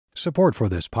Support for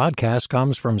this podcast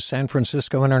comes from San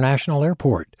Francisco International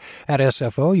Airport. At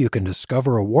SFO, you can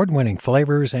discover award-winning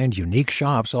flavors and unique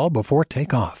shops all before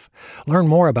takeoff. Learn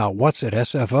more about what's at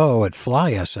SFO at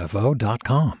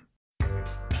flysfo.com.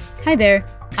 Hi there,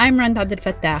 I'm Rand Abdel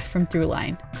Fattah from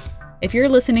Throughline. If you're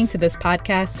listening to this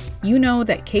podcast, you know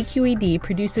that KQED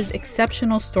produces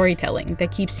exceptional storytelling that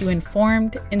keeps you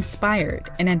informed, inspired,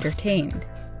 and entertained.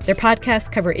 Their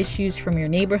podcasts cover issues from your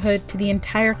neighborhood to the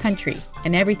entire country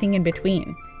and everything in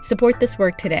between. Support this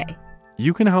work today.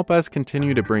 You can help us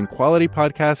continue to bring quality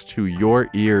podcasts to your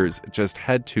ears. Just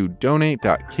head to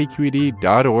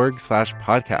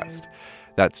donate.kqed.org/podcast.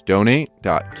 That's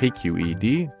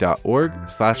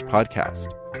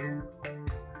donate.kqed.org/podcast.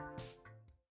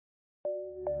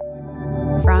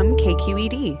 From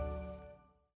KQED.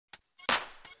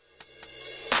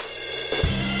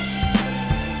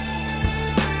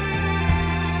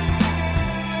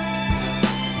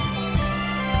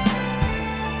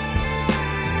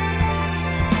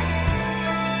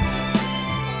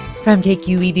 From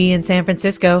KQED in San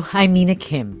Francisco, I'm Mina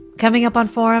Kim. Coming up on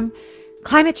Forum,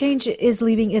 climate change is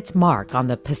leaving its mark on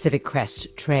the Pacific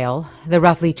Crest Trail, the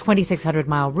roughly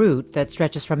 2,600-mile route that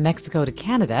stretches from Mexico to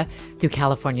Canada through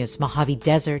California's Mojave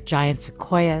Desert, giant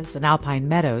sequoias, and alpine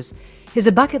meadows, is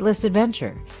a bucket list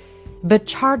adventure. But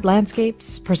charred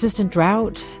landscapes, persistent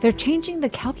drought, they're changing the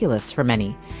calculus for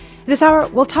many. This hour,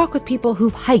 we'll talk with people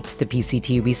who've hiked the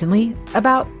PCT recently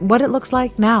about what it looks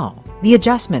like now, the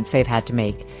adjustments they've had to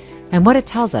make, and what it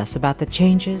tells us about the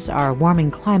changes our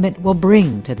warming climate will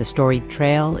bring to the storied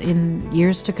trail in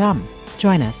years to come.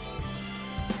 Join us.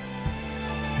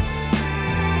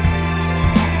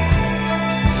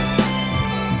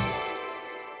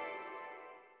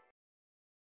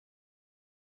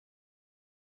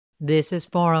 This is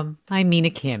Forum. I'm Mina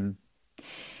Kim.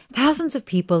 Thousands of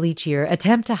people each year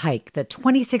attempt to hike the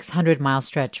 2,600-mile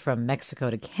stretch from Mexico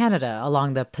to Canada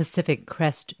along the Pacific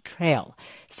Crest Trail.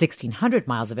 1,600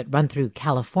 miles of it run through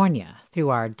California, through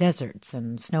our deserts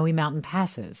and snowy mountain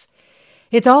passes.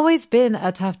 It's always been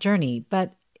a tough journey,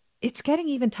 but it's getting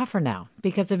even tougher now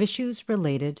because of issues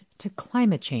related to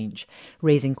climate change,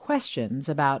 raising questions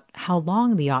about how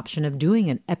long the option of doing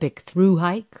an epic through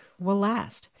hike will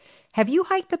last. Have you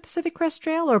hiked the Pacific Crest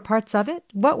Trail or parts of it?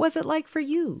 What was it like for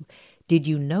you? Did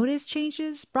you notice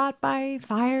changes brought by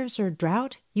fires or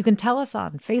drought? You can tell us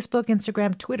on Facebook,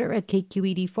 Instagram, Twitter at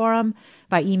KQED Forum,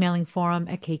 by emailing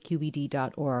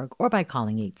forum@kqed.org, or by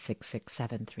calling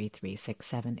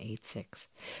 866-733-6786.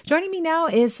 Joining me now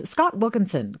is Scott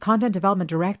Wilkinson, Content Development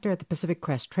Director at the Pacific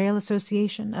Crest Trail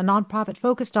Association, a nonprofit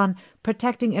focused on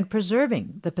protecting and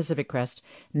preserving the Pacific Crest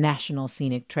National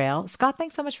Scenic Trail. Scott,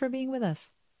 thanks so much for being with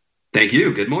us. Thank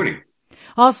you. Good morning.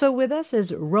 Also with us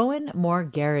is Rowan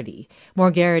Moore-Garrity.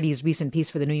 Moore-Garrity's recent piece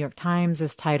for the New York Times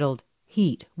is titled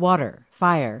Heat, Water,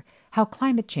 Fire, How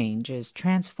Climate Change is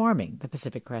Transforming the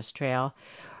Pacific Crest Trail.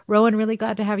 Rowan, really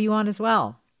glad to have you on as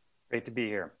well. Great to be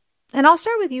here. And I'll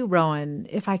start with you, Rowan.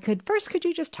 If I could, first, could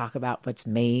you just talk about what's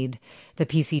made the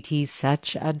PCT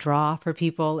such a draw for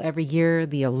people every year,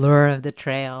 the allure of the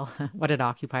trail, what it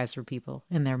occupies for people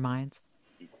in their minds?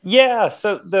 Yeah,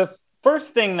 so the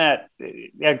first thing that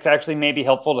it's actually maybe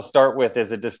helpful to start with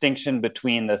is a distinction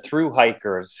between the through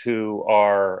hikers who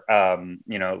are,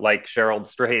 like Cheryl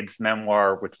Strayed's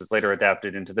memoir, which was later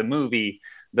adapted into the movie,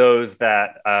 those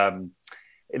that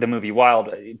the movie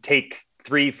Wild take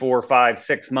 3, 4, 5,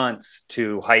 6 months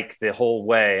to hike the whole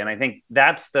way. And I think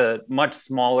that's the much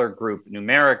smaller group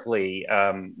numerically,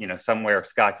 somewhere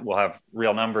Scott will have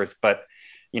real numbers, but,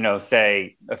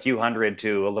 say a few hundred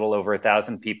to a little over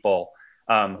 1,000 people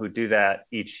who do that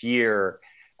each year.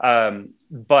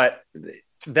 But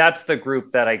that's the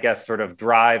group that I guess sort of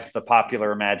drives the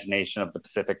popular imagination of the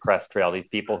Pacific Crest Trail, these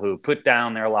people who put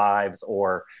down their lives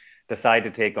or decide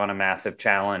to take on a massive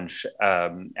challenge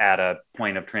at a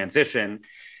point of transition.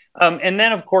 And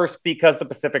then, of course, because the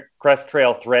Pacific Crest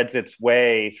Trail threads its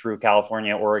way through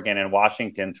California, Oregon, and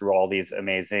Washington through all these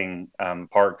amazing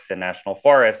parks and national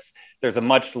forests, there's a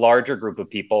much larger group of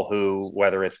people who,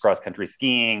 whether it's cross-country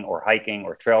skiing or hiking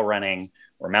or trail running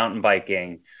or mountain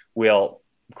biking, will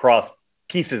cross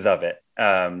pieces of it.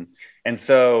 And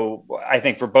so I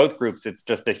think for both groups, it's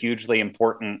just a hugely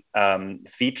important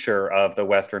feature of the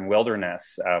Western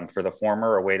wilderness. For the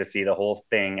former, a way to see the whole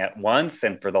thing at once,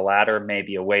 and for the latter,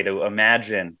 maybe a way to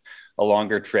imagine a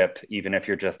longer trip, even if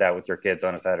you're just out with your kids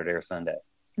on a Saturday or Sunday.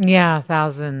 Yeah,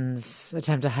 thousands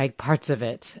attempt to hike parts of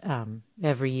it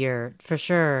every year, for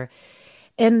sure.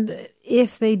 And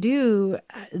if they do,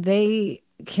 they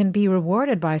can be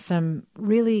rewarded by some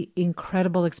really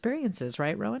incredible experiences,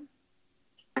 right, Rowan?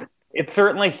 It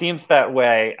certainly seems that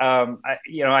way.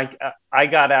 I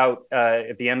got out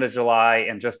at the end of July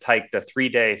and just hiked a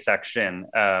 3-day section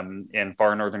in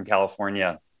far northern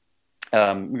California,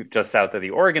 just south of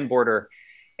the Oregon border.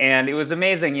 And it was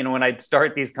amazing, when I'd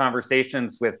start these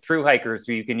conversations with thru hikers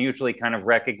who you can usually kind of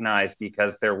recognize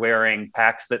because they're wearing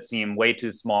packs that seem way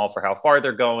too small for how far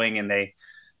they're going, and they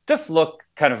just look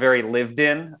kind of very lived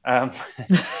in. And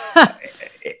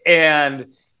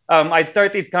I'd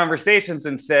start these conversations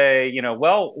and say,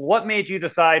 well, what made you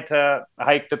decide to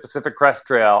hike the Pacific Crest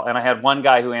Trail? And I had one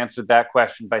guy who answered that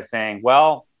question by saying,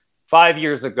 well, 5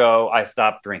 years ago, I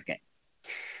stopped drinking.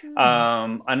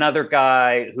 Another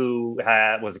guy who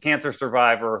was a cancer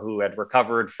survivor who had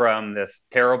recovered from this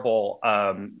terrible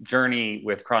journey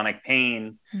with chronic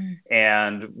pain.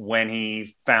 And when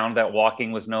he found that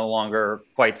walking was no longer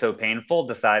quite so painful,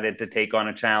 decided to take on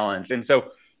a challenge. And so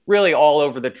really all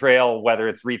over the trail, whether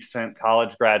it's recent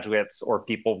college graduates or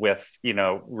people with,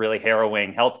 really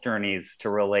harrowing health journeys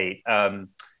to relate,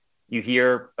 you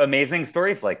hear amazing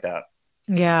stories like that.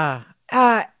 Yeah.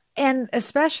 And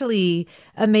especially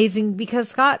amazing because,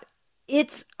 Scott,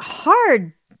 it's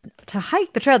hard to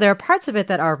hike the trail. There are parts of it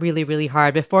that are really, really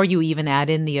hard before you even add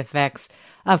in the effects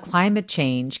of climate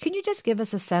change. Can you just give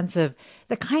us a sense of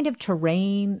the kind of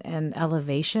terrain and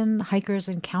elevation hikers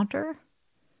encounter?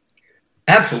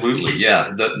 Absolutely,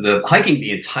 yeah. The hiking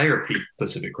the entire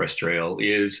Pacific Crest Trail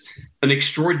is an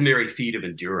extraordinary feat of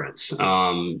endurance,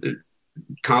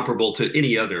 comparable to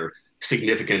any other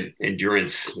significant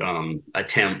endurance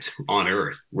attempt on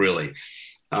Earth, really.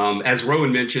 As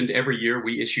Rowan mentioned, every year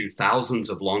we issue thousands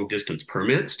of long distance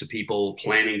permits to people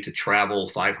planning to travel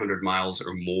 500 miles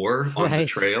or more on the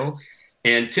trail.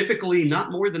 And typically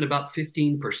not more than about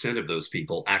 15% of those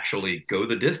people actually go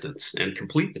the distance and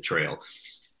complete the trail.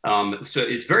 So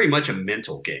it's very much a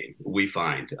mental game, we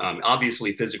find.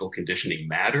 Obviously, physical conditioning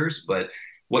matters, but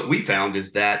what we found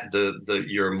is that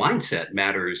your mindset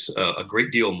matters a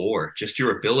great deal more. Just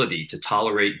your ability to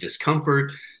tolerate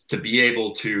discomfort, to be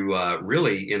able to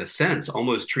really, in a sense,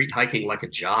 almost treat hiking like a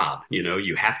job.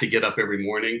 You have to get up every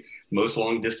morning. Most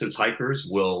long distance hikers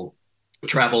will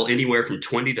travel anywhere from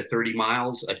 20 to 30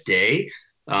 miles a day,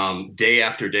 day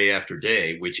after day after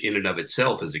day, which in and of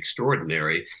itself is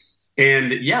extraordinary.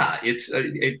 And yeah,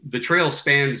 the trail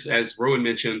spans, as Rowan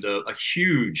mentioned, a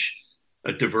huge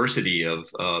diversity of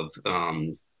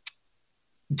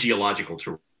geological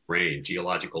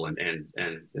and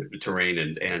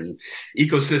terrain and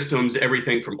ecosystems,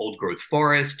 everything from old growth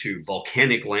forests to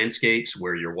volcanic landscapes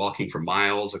where you're walking for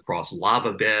miles across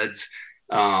lava beds,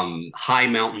 high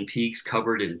mountain peaks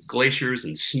covered in glaciers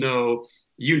and snow,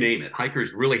 you name it.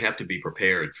 Hikers really have to be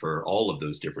prepared for all of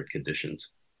those different conditions.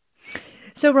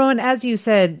 So, Rowan, as you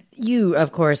said, you,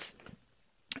 of course,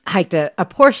 hiked a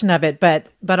portion of it,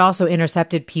 but also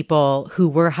intercepted people who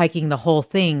were hiking the whole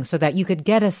thing so that you could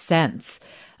get a sense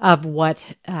of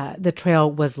what the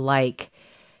trail was like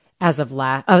as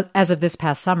of this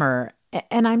past summer.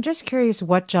 And I'm just curious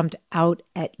what jumped out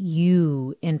at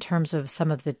you in terms of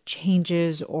some of the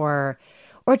changes or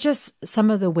just some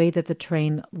of the way that the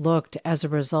terrain looked as a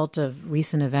result of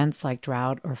recent events like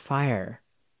drought or fire.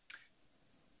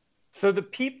 So the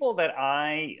people that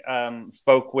I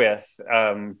spoke with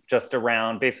just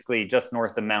around, basically just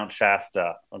north of Mount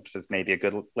Shasta, which is maybe a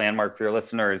good landmark for your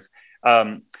listeners,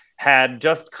 had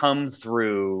just come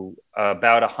through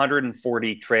about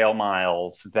 140 trail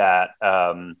miles that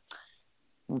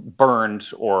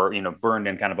burned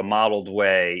in kind of a modeled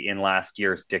way in last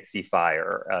year's Dixie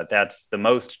Fire. That's the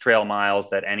most trail miles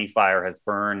that any fire has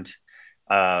burned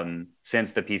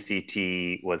since the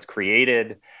PCT was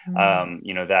created.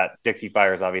 That Dixie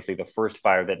Fire is obviously the first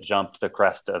fire that jumped the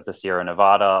crest of the Sierra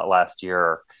Nevada last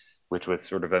year, which was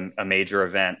sort of a major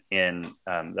event in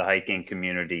the hiking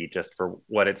community just for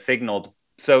what it signaled.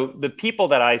 So the people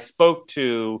that I spoke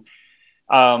to,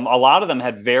 a lot of them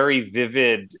had very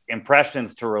vivid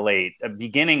impressions to relate,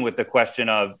 beginning with the question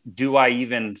of, do I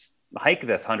even hike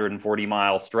this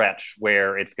 140-mile stretch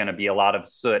where it's going to be a lot of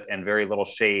soot and very little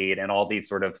shade and all these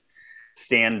sort of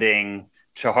standing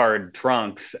charred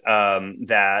trunks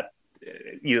that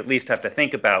you at least have to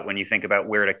think about when you think about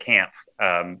where to camp,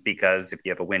 because if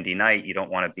you have a windy night, you don't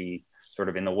want to be sort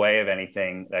of in the way of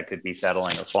anything that could be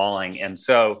settling or falling. And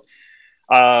so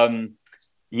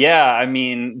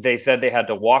they said they had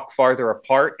to walk farther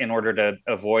apart in order to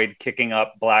avoid kicking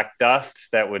up black dust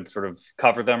that would sort of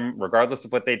cover them regardless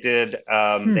of what they did.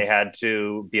 They had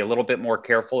to be a little bit more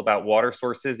careful about water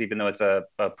sources, even though it's a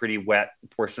pretty wet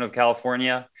portion of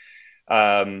California,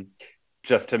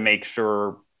 just to make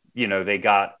sure, they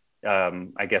got,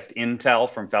 intel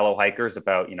from fellow hikers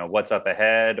about, what's up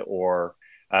ahead or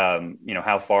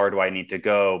How far do I need to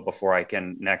go before I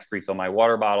can next refill my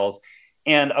water bottles?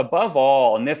 And above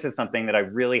all, and this is something that I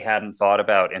really hadn't thought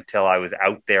about until I was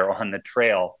out there on the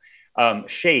trail,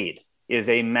 shade is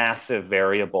a massive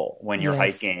variable when you're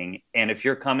hiking. And if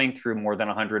you're coming through more than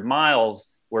 100 miles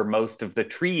where most of the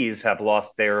trees have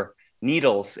lost their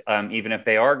needles, even if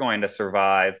they are going to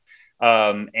survive,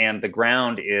 and the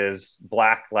ground is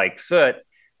black like soot,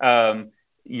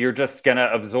 you're just going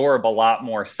to absorb a lot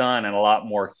more sun and a lot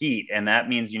more heat. And that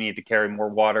means you need to carry more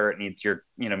water. It needs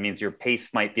means your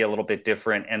pace might be a little bit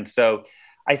different. And so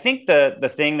I think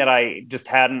the thing that I just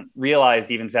hadn't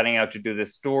realized even setting out to do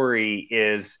this story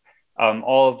is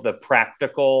all of the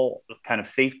practical kind of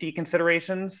safety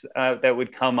considerations that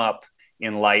would come up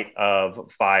in light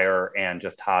of fire and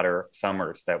just hotter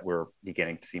summers that we're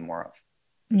beginning to see more of.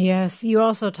 Yes. You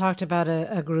also talked about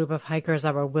a group of hikers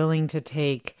that were willing to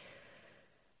take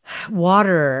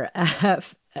water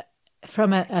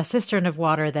from a cistern of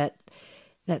water that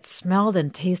smelled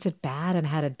and tasted bad and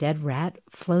had a dead rat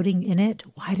floating in it.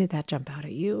 Why did that jump out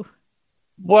at you?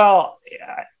 Well,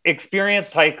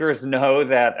 experienced hikers know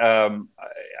that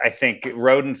I think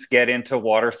rodents get into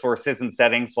water sources and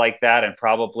settings like that and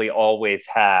probably always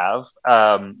have.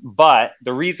 But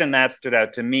the reason that stood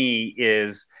out to me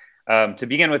is, to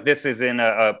begin with, this is in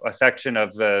a section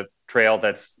of the trail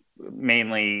that's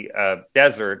mainly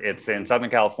desert. It's in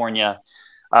Southern California.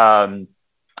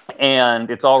 And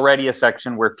it's already a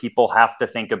section where people have to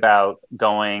think about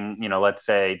going, let's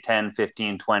say 10,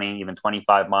 15, 20, even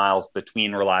 25 miles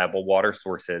between reliable water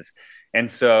sources.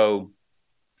 And so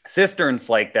cisterns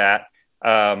like that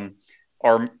are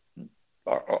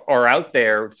out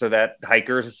there so that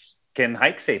hikers can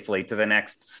hike safely to the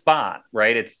next spot,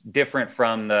 right? It's different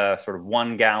from the sort of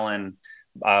 1 gallon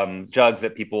jugs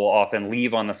that people often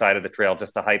leave on the side of the trail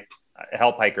just to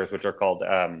help hikers, which are called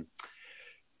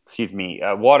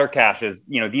water caches.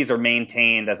 These are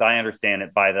maintained, as I understand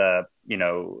it, by the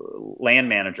land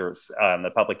managers,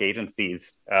 the public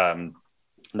agencies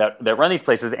that run these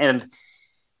places. And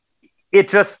it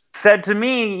just said to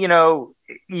me,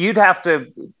 you'd have to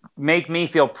make me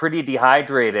feel pretty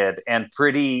dehydrated and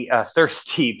pretty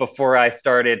thirsty before I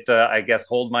started to, I guess,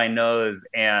 hold my nose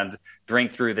and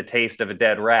drink through the taste of a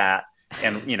dead rat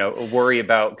and, worry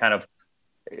about kind of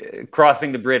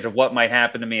crossing the bridge of what might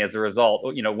happen to me as a result,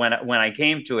 when I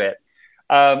came to it.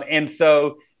 And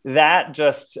so that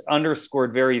just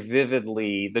underscored very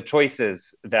vividly the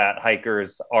choices that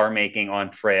hikers are making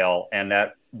on trail, and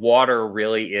that water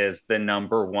really is the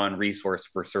number one resource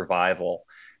for survival.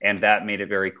 And that made it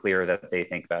very clear that they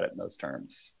think about it in those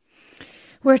terms.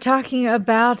 We're talking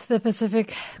about the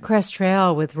Pacific Crest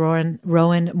Trail with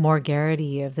Rowan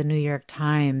Morgarity of the New York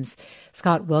Times,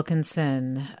 Scott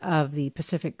Wilkinson of the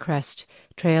Pacific Crest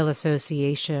Trail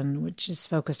Association, which is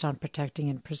focused on protecting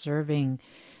and preserving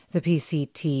the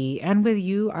PCT, and with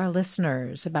you, our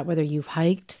listeners, about whether you've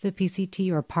hiked the PCT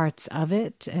or parts of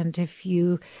it. And if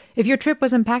your trip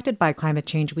was impacted by climate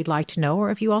change, we'd like to know. Or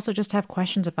if you also just have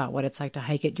questions about what it's like to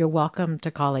hike it, you're welcome to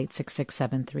call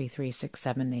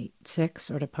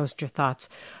 866-733-6786 or to post your thoughts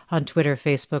on Twitter,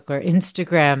 Facebook, or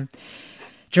Instagram.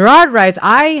 Gerard writes,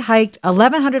 I hiked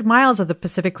 1,100 miles of the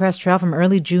Pacific Crest Trail from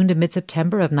early June to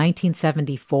mid-September of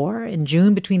 1974. In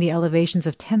June, between the elevations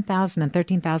of 10,000 and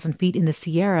 13,000 feet in the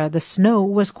Sierra, the snow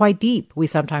was quite deep. We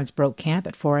sometimes broke camp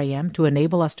at 4 a.m. to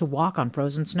enable us to walk on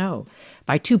frozen snow.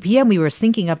 By 2 p.m., we were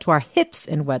sinking up to our hips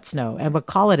in wet snow and would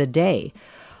call it a day.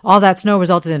 All that snow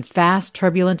resulted in fast,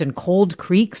 turbulent, and cold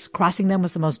creeks. Crossing them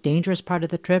was the most dangerous part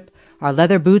of the trip. Our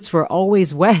leather boots were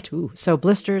always wet, so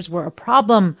blisters were a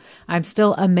problem. I'm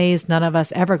still amazed none of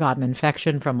us ever got an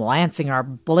infection from lancing our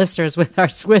blisters with our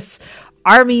Swiss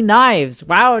Army knives.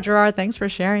 Wow, Gerard, thanks for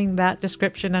sharing that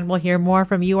description, and we'll hear more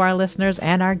from you, our listeners,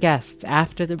 and our guests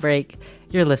after the break.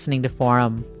 You're listening to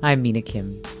Forum. I'm Mina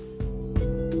Kim.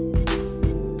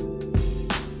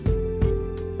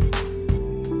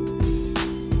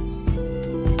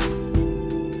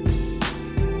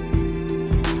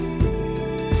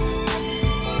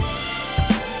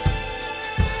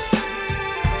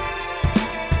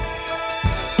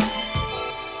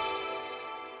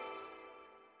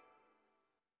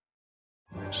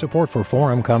 Support for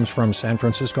Forum comes from San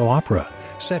Francisco Opera.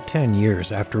 Set 10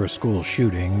 years after a school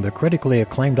shooting, the critically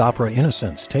acclaimed opera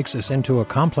Innocence takes us into a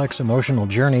complex emotional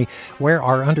journey where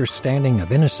our understanding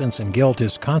of innocence and guilt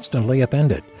is constantly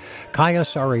upended. Kaya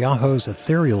Sariaho's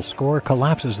ethereal score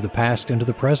collapses the past into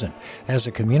the present as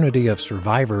a community of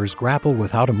survivors grapple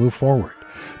with how to move forward.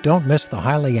 Don't miss the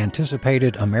highly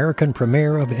anticipated American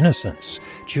premiere of Innocence,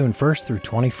 June 1st through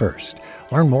 21st.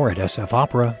 Learn more at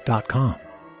sfopera.com.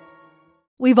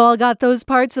 We've all got those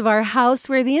parts of our house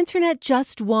where the internet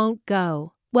just won't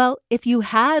go. Well, if you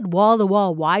had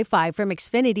wall-to-wall Wi-Fi from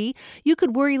Xfinity, you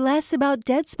could worry less about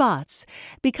dead spots.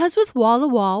 Because with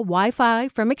wall-to-wall Wi-Fi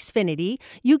from Xfinity,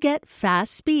 you get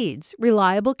fast speeds,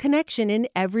 reliable connection in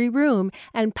every room,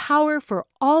 and power for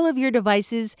all of your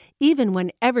devices, even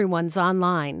when everyone's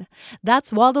online.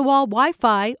 That's wall-to-wall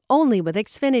Wi-Fi only with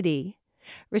Xfinity.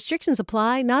 Restrictions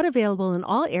apply, not available in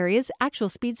all areas. Actual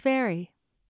speeds vary.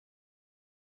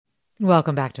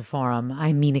 Welcome back to Forum.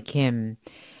 I'm Mina Kim.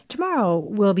 Tomorrow,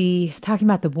 we'll be talking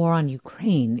about the war on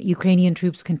Ukraine. Ukrainian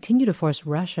troops continue to force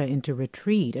Russia into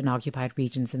retreat in occupied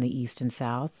regions in the east and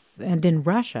south. And in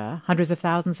Russia, hundreds of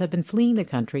thousands have been fleeing the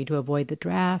country to avoid the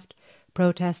draft.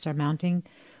 Protests are mounting.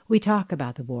 We talk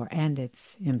about the war and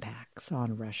its impacts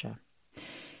on Russia.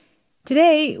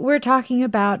 Today, we're talking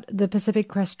about the Pacific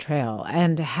Crest Trail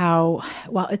and how,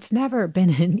 while it's never been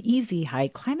an easy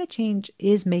hike, climate change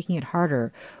is making it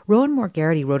harder. Rowan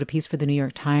Moore-Garrity wrote a piece for the New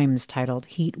York Times titled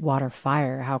Heat, Water,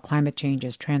 Fire, How Climate Change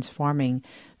is Transforming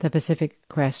the Pacific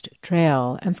Crest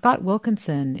Trail. And Scott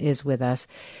Wilkinson is with us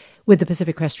with the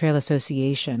Pacific Crest Trail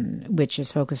Association, which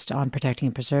is focused on protecting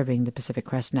and preserving the Pacific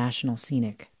Crest National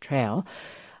Scenic Trail.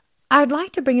 I'd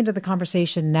like to bring into the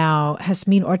conversation now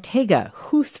Jasmine Ortega,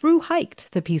 who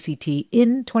thru-hiked the PCT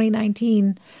in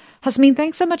 2019. Jasmine,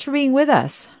 thanks so much for being with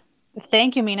us.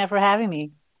 Thank you, Mina, for having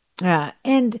me.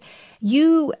 And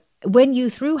you, when you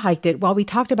thru-hiked it, while we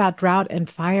talked about drought and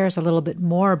fires a little bit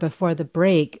more before the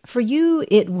break, for you,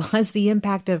 it was the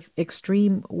impact of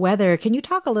extreme weather. Can you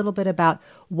talk a little bit about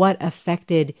what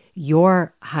affected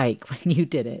your hike when you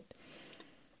did it?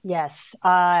 Yes.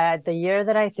 The year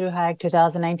that I thru-hiked,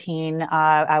 2019,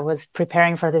 I was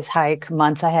preparing for this hike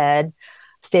months ahead,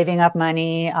 saving up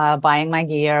money, buying my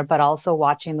gear, but also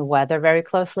watching the weather very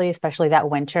closely, especially that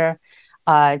winter.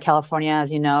 California,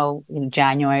 as you know,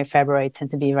 January, February tend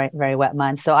to be very, very wet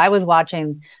months. So I was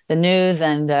watching the news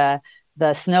and the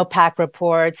snowpack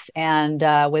reports, and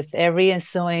with every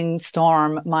ensuing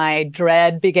storm, my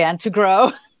dread began to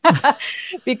grow.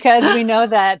 Because we know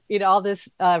that all this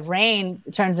rain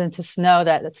turns into snow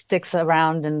that sticks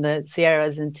around in the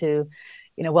Sierras into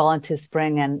well into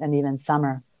spring and even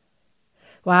summer.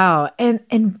 Wow.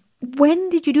 And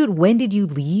when did you do it? When did you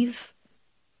leave?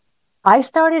 I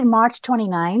started March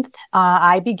 29th.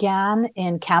 I began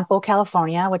in Campo,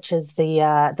 California, which is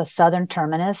the southern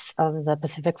terminus of the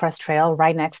Pacific Crest Trail,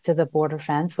 right next to the border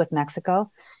fence with Mexico,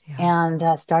 and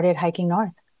started hiking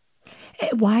north.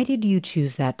 Why did you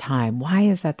choose that time? Why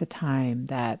is that the time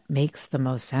that makes the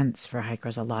most sense for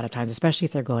hikers a lot of times, especially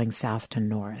if they're going south to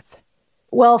north?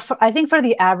 Well, I think for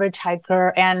the average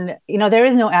hiker, and there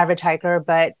is no average hiker,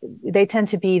 but they tend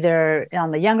to be either on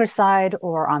the younger side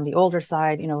or on the older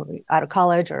side, out of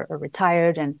college or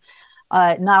retired, and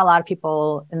not a lot of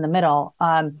people in the middle.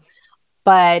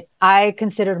 But I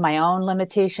considered my own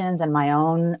limitations and my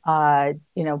own,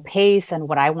 pace and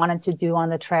what I wanted to do on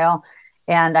the trail.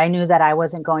 And I knew that I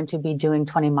wasn't going to be doing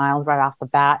 20 miles right off the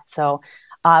bat. So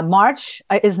March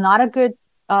is not a good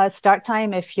start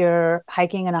time if you're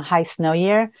hiking in a high snow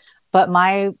year. But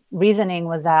my reasoning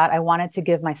was that I wanted to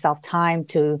give myself time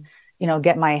to,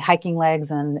 get my hiking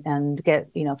legs and get,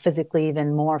 physically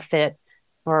even more fit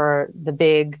for the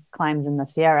big climbs in the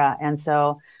Sierra. And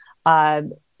so, I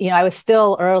was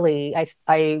still early.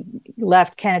 I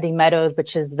left Kennedy Meadows,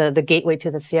 which is the gateway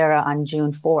to the Sierra, on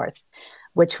June 4th.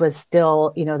 Which was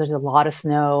still, there's a lot of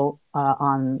snow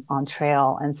on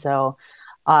trail. And so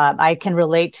I can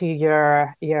relate to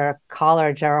your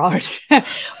caller, Gerard,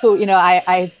 who,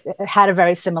 I had a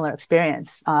very similar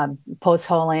experience,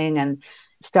 post-holing and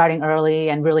starting early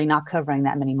and really not covering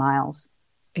that many miles.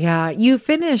 Yeah, you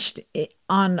finished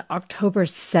on October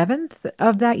 7th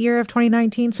of that year of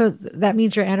 2019. So that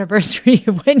means your anniversary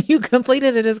of when you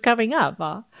completed it is coming up.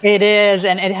 Huh? It is.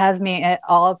 And it has me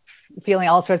feeling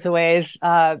all sorts of ways.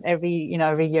 Every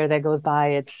year that goes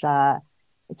by,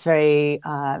 it's very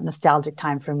nostalgic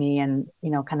time for me, and,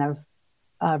 kind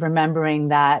of remembering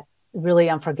that really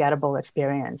unforgettable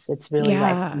experience. It's really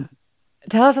like.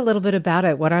 Tell us a little bit about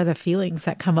it. What are the feelings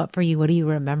that come up for you? What do you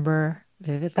remember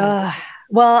vividly?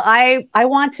 Well, I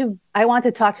want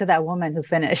to talk to that woman who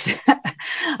finished.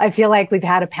 I feel like we've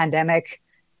had a pandemic,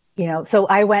 so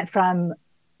I went from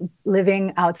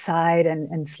living outside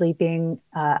and sleeping,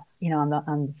 on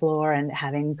the floor and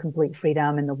having complete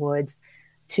freedom in the woods,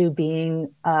 to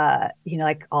being,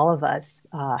 like all of us,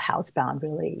 housebound,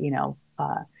 really,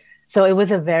 so it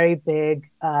was a very big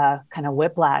kind of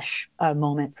whiplash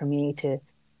moment for me to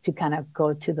kind of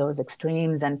go to those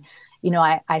extremes. And,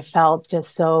 I felt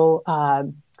just so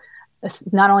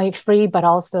not only free, but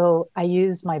also I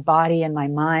use my body and my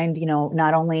mind,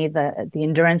 not only the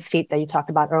endurance feat that you talked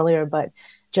about earlier, but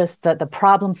just the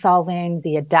problem solving,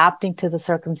 the adapting to the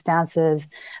circumstances,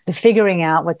 the figuring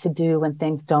out what to do when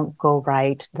things don't go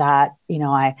right. That,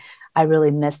 I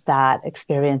really missed that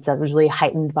experience that was really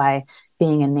heightened by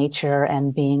being in nature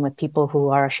and being with people who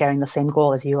are sharing the same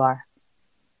goal as you are.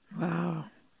 Wow.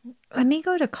 Let me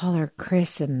go to caller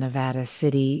Chris in Nevada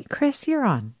City. Chris, you're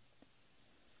on.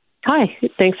 Hi,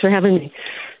 thanks for having me.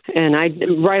 And I,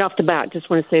 right off the bat, just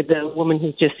want to say the woman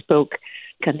who just spoke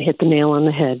kind of hit the nail on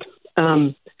the head.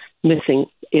 Missing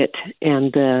it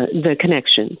and the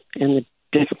connection and the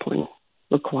discipline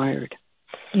required.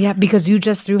 Yeah, because you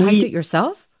just hiked it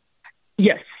yourself?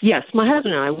 Yes. My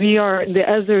husband and I, we are, the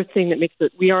other thing that makes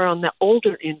it, we are on the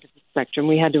older end of the spectrum.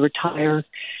 We had to retire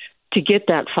to get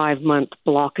that 5-month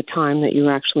block of time that you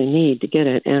actually need to get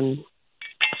it. And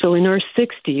so in our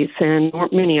 60s, and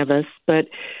weren't many of us, but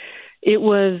it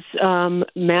was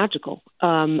magical.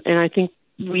 And I think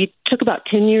we took about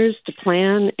 10 years to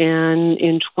plan, and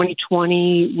in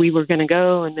 2020 we were going to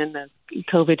go, and then the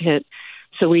COVID hit,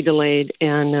 so we delayed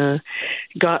and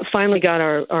finally got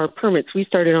our permits. We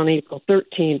started on April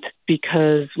 13th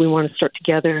because we want to start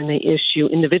together, and they issue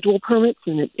individual permits,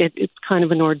 and it's kind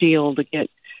of an ordeal to get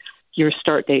your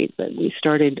start date. But we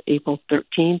started April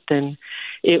 13th, and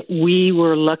we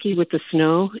were lucky with the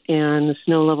snow, and the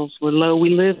snow levels were low.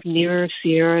 We lived near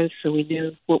Sierras, so we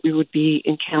knew what we would be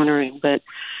encountering. But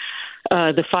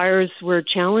the fires were a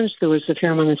challenge. There was a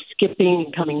fair amount of skipping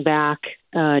and coming back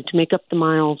to make up the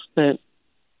miles. But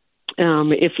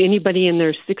if anybody in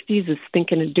their 60s is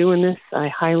thinking of doing this, I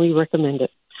highly recommend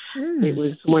it. It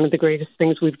was one of the greatest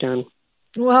things we've done.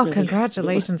 Well,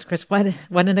 congratulations, Chris. What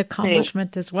an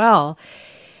accomplishment as well.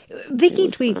 Vicky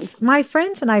tweets, my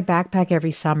friends and I backpack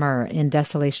every summer in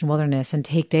Desolation Wilderness and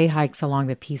take day hikes along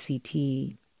the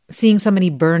PCT. Seeing so many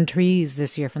burned trees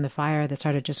this year from the fire that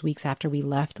started just weeks after we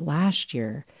left last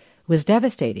year was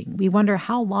devastating. We wonder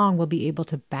how long we'll be able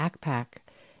to backpack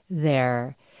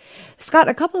there. Scott,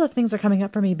 a couple of things are coming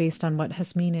up for me based on what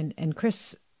Hasmeen and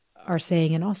Chris are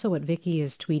saying, and also what Vicky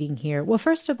is tweeting here. Well,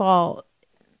 first of all,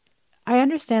 I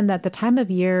understand that the time of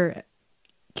year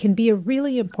can be a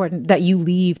really important, that you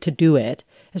leave to do it,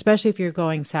 especially if you're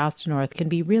going south to north, can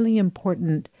be really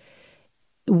important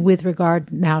with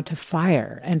regard now to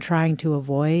fire and trying to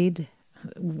avoid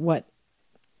what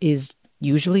is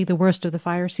usually the worst of the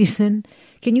fire season.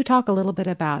 Can you talk a little bit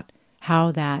about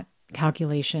how that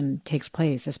calculation takes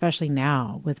place, especially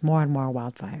now with more and more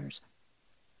wildfires?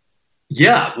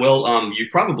 Yeah, well,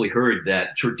 you've probably heard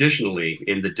that traditionally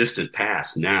in the distant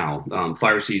past now,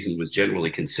 fire season was generally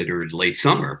considered late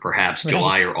summer, perhaps right.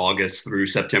 July or August through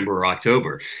September or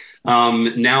October.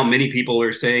 Now, many people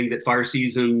are saying that fire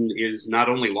season is not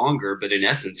only longer, but in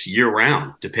essence, year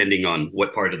round, depending on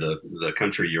what part of the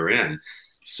country you're in.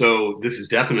 So this is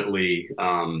definitely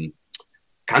kind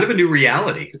of a new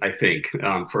reality, I think,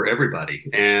 for everybody.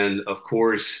 And of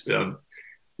course,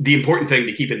 the important thing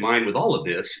to keep in mind with all of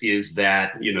this is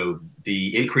that,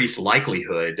 the increased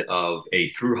likelihood of a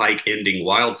through hike ending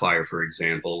wildfire, for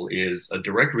example, is a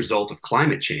direct result of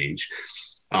climate change.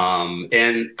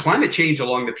 And climate change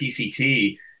along the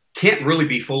PCT can't really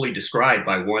be fully described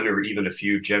by one or even a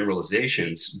few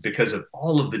generalizations because of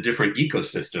all of the different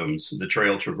ecosystems the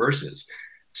trail traverses.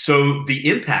 So the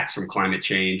impacts from climate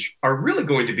change are really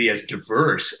going to be as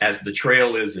diverse as the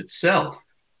trail is itself.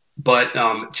 But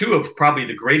two of probably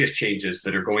the greatest changes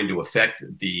that are going to affect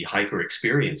the hiker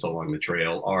experience along the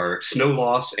trail are snow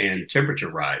loss and temperature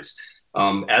rise.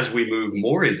 As we move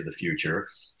more into the future,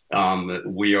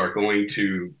 we are going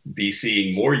to be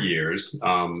seeing more years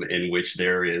in which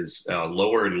there is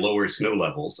lower and lower snow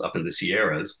levels up in the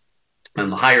Sierras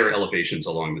and the higher elevations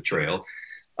along the trail.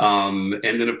 And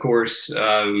then, of course,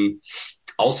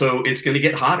 also, it's going to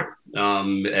get hotter.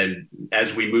 And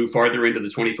as we move farther into the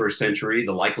 21st century,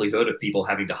 the likelihood of people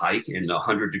having to hike in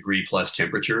 100-degree plus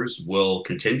temperatures will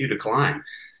continue to climb.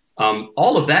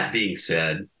 All of that being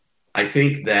said, I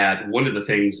think that one of the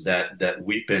things that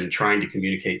we've been trying to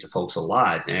communicate to folks a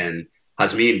lot, and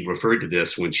Hasmeen referred to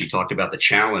this when she talked about the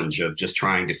challenge of just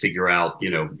trying to figure out,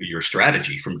 your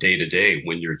strategy from day to day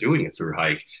when you're doing a through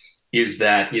hike, is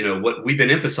that, what we've been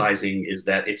emphasizing is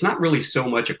that it's not really so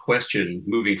much a question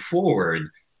moving forward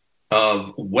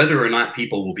of whether or not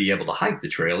people will be able to hike the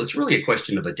trail. It's really a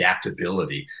question of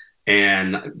adaptability.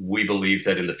 And we believe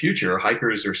that in the future,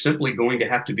 hikers are simply going to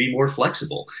have to be more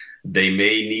flexible. They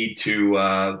may need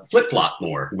to flip-flop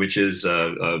more, which is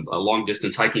a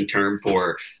long-distance hiking term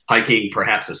for hiking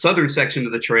perhaps a southern section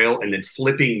of the trail and then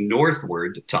flipping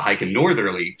northward to hike a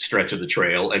northerly stretch of the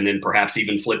trail, and then perhaps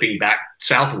even flipping back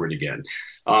southward again.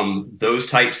 Those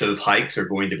types of hikes are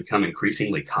going to become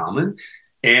increasingly common.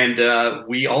 And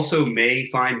we also may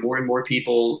find more and more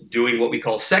people doing what we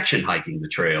call section hiking the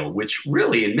trail, which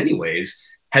really, in many ways,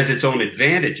 has its own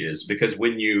advantages, because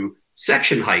when you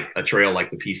section hike a trail like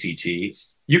the PCT,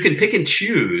 you can pick and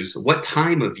choose what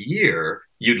time of year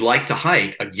you'd like to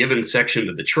hike a given section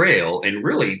of the trail and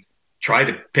really try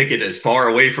to pick it as far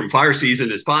away from fire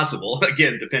season as possible,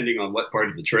 again, depending on what part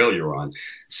of the trail you're on.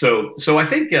 So I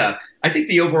think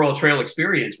the overall trail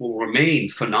experience will remain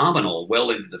phenomenal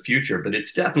well into the future, but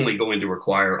it's definitely going to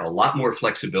require a lot more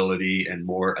flexibility and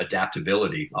more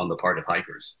adaptability on the part of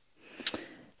hikers.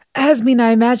 Asmin,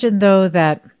 I imagine, though,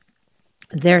 that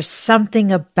there's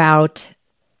something about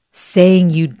saying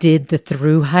you did the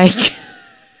through hike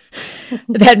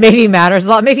that maybe matters a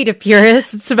lot, maybe to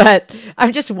purists, but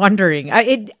I'm just wondering.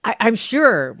 I'm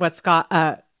sure what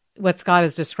Scott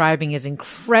is describing is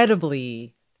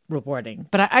incredibly rewarding,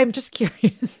 but I'm just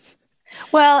curious.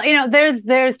 Well,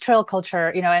 there's trail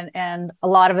culture, and a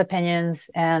lot of opinions,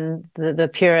 and the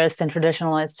purists and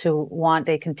traditionalists who want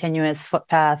a continuous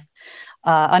footpath,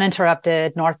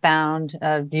 uninterrupted, northbound,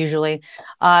 usually.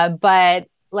 But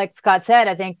like Scott said,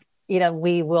 I think,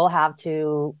 we will have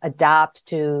to adapt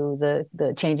to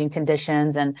the changing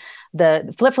conditions, and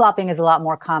the flip-flopping is a lot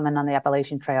more common on the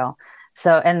Appalachian Trail.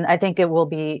 So, and I think it will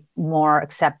be more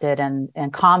accepted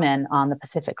and common on the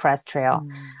Pacific Crest Trail.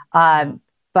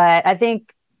 But I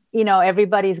think,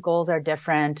 everybody's goals are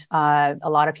different. A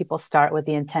lot of people start with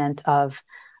the intent of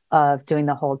doing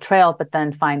the whole trail, but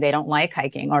then find they don't like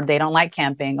hiking, or they don't like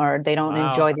camping, or they don't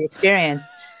enjoy the experience.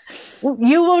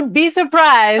 You would be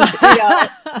surprised,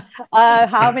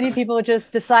 how many people just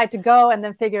decide to go and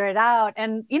then figure it out.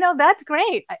 And, that's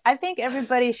great. I think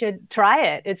everybody should try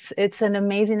it. It's an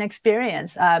amazing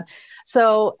experience.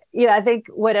 So, I think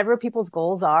whatever people's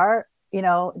goals are,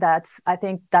 I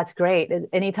think that's great.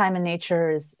 Anytime in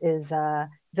nature is a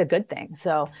good thing.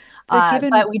 So, we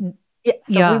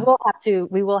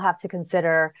will have to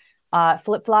consider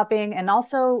flip-flopping, and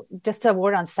also just a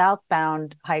word on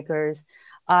southbound hikers.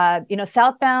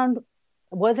 Southbound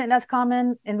wasn't as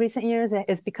common in recent years.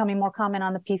 It's becoming more common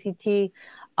on the PCT.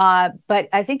 But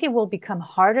I think it will become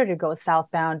harder to go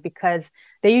southbound because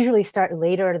they usually start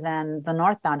later than the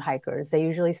northbound hikers. They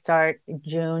usually start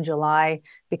June, July,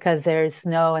 because there's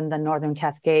snow in the Northern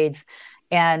Cascades.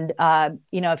 And,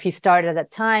 if you start at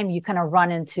that time, you kind of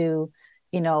run into,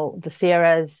 the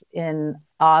Sierras in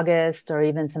August or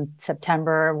even some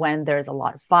September, when there's a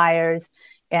lot of fires.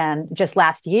 And just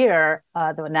last year,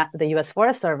 the U.S.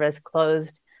 Forest Service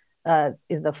closed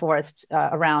the forest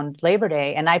around Labor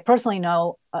Day. And I personally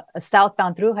know a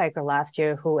southbound through hiker last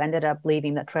year who ended up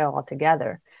leaving the trail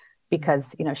altogether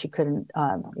because, she couldn't,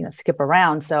 skip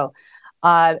around. So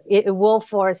it will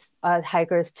force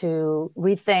hikers to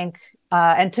rethink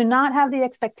and to not have the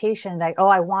expectation that,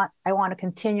 I want a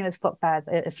continuous footpath.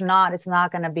 If not, it's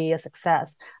not going to be a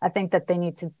success. I think that they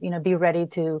need to, be ready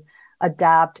to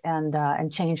adapt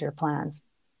and change their plans.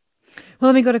 Well,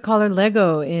 let me go to caller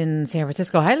Lego in San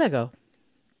Francisco. Hi, Lego.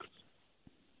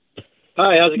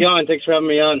 Hi, how's it going? Thanks for having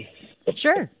me on.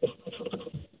 Sure.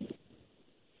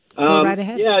 Go right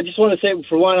ahead. Yeah, I just want to say,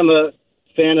 for one, I'm a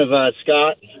fan of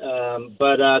Scott.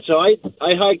 So I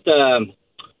hiked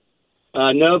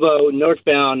Novo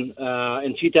northbound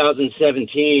in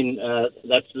 2017.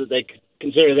 They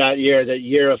consider that year the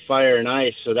year of fire and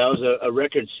ice. So that was a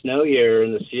record snow year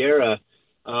in the Sierra.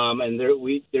 And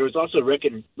there was also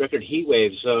record heat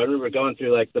waves. So I remember going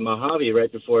through like the Mojave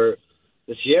right before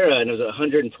the Sierra, and it was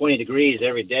 120 degrees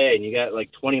every day, and you got like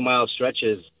 20-mile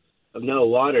stretches of no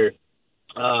water.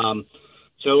 So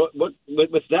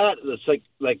with that, it's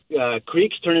like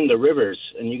creeks turn into rivers,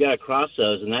 and you got to cross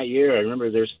those. And that year, I remember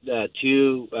there's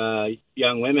two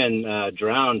young women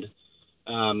drowned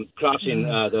crossing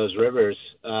those rivers.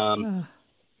 Yes.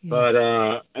 But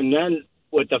and then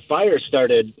when the fire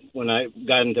started, when I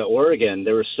got into Oregon,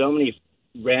 there were so many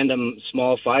random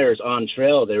small fires on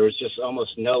trail. There was just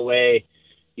almost no way.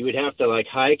 You would have to like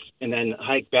hike and then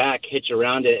hike back, hitch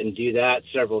around it, and do that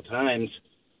several times.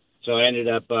 So I ended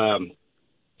up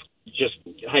just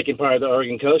hiking part of the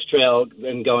Oregon Coast Trail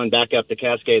and going back up the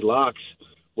Cascade Locks,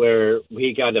 where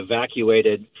we got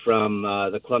evacuated from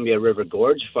the Columbia River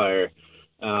Gorge fire.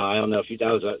 I don't know if that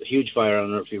was a huge fire. I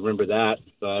don't know if you remember that,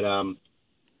 but wow.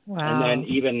 And then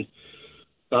even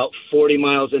about 40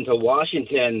 miles into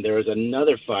Washington, there was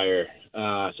another fire.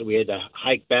 So we had to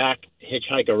hike back,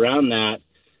 hitchhike around that.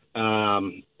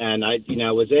 And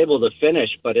I was able to finish,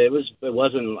 but it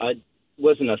wasn't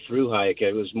a through hike.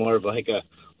 It was more of like a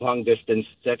long distance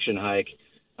section hike.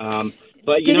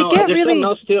 But Did it get there's really... something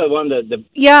else too. I wanted to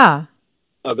Yeah.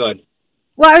 Oh, go ahead.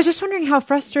 Well, I was just wondering how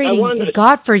frustrating it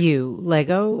got for you,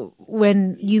 Lego,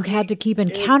 when you had to keep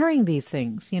encountering these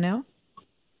things, you know?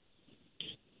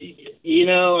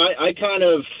 I kind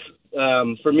of,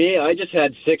 for me, I just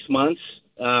had 6 months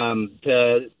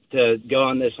to go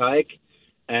on this hike.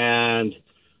 And,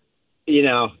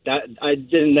 that I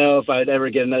didn't know if I'd ever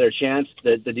get another chance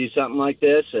to do something like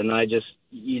this. And I just,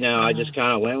 I just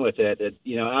kind of went with it.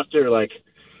 After like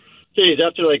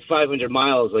 500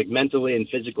 miles, like mentally and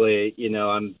physically,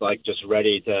 I'm like just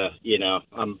ready to,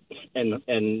 I'm in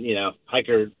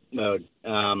hiker mode.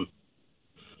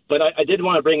 But I did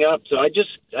want to bring up, so I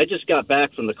just got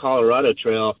back from the Colorado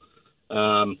Trail,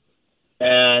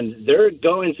 and they're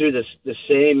going through the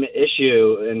same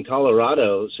issue in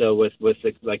Colorado. So with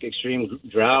the like extreme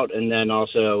drought, and then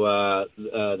also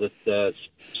the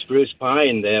spruce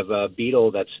pine, they have a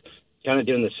beetle that's kind of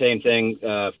doing the same thing.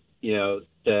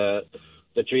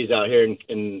 The trees out here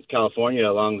in California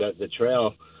along the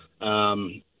trail,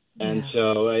 and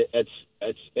so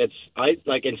it's I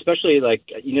like, especially like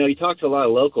you talk to a lot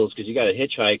of locals because you got to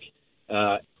hitchhike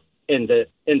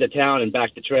into town and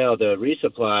back to trail to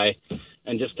resupply,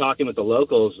 and just talking with the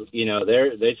locals,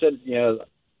 they said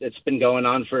it's been going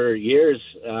on for years,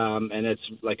 and it's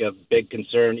like a big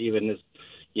concern even as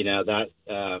that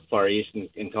far east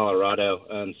in Colorado,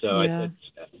 and so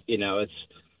it's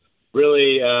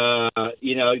really,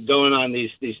 going on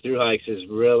these through hikes is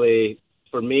really,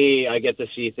 for me, I get to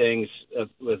see things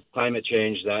with climate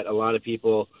change that a lot of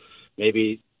people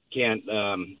maybe can't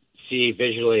see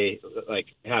visually, like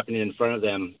happening in front of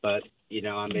them. But,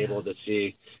 I'm able to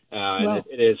see, and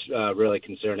it is really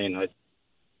concerning.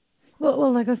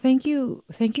 Well, Lego, thank you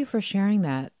for sharing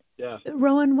that. Yeah.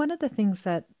 Rowan, one of the things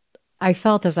that I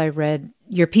felt as I read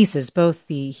your pieces, both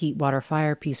the Heat, Water,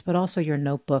 Fire piece, but also your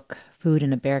notebook, Food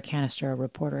in a Bear Canister, A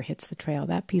Reporter Hits the Trail,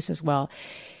 that piece as well.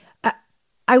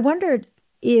 I wondered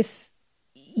if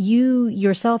you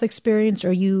yourself experienced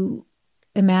or you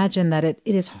imagine that it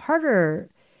is harder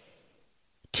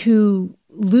to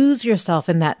lose yourself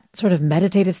in that sort of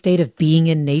meditative state of being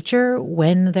in nature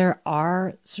when there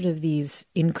are sort of these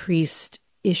increased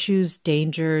issues,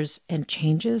 dangers, and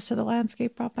changes to the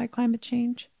landscape brought by climate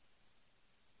change?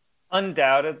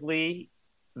 Undoubtedly,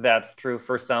 that's true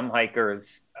for some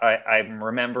hikers. I'm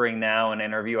remembering now an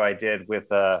interview I did with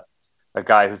a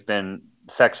guy who's been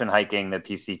section hiking the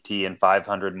PCT in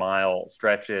 500-mile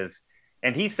stretches.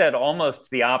 And he said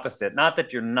almost the opposite. Not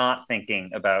that you're not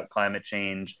thinking about climate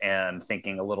change and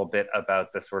thinking a little bit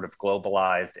about the sort of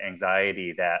globalized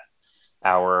anxiety that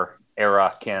our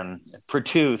era can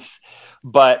produce,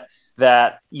 but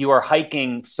that you are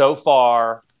hiking so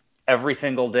far every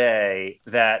single day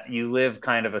that you live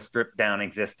kind of a stripped down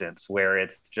existence where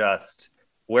it's just,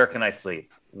 where can I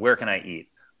sleep? Where can I eat?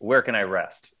 Where can I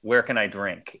rest? Where can I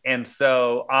drink? And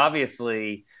so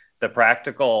obviously the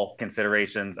practical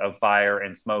considerations of fire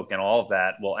and smoke and all of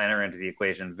that will enter into the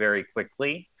equation very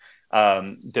quickly,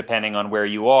 depending on where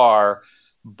you are.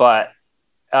 But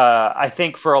I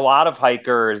think for a lot of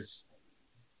hikers,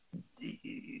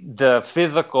 the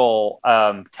physical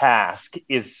task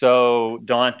is so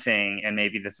daunting, and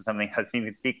maybe this is something Hasmin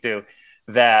can speak to,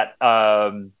 that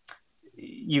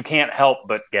you can't help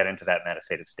but get into that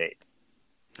meditative state.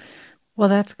 Well,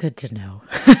 that's good to know.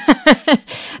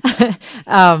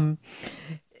 I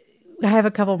have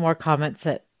a couple more comments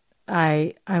that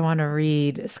I want to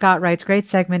read. Scott writes, great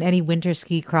segment, any winter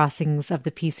ski crossings of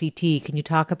the PCT. Can you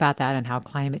talk about that and how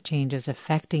climate change is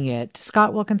affecting it?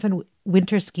 Scott Wilkinson,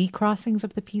 winter ski crossings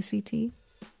of the PCT?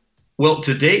 Well,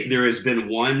 to date, there has been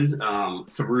one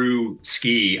through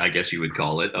ski, I guess you would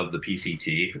call it, of the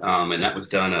PCT. And that was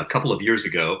done a couple of years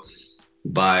ago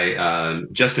by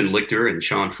Justin Lichter and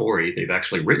Sean Forey. They've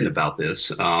actually written about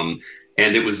this.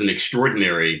 And it was an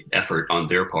extraordinary effort on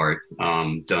their part,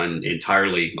 done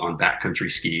entirely on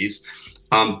backcountry skis.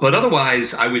 But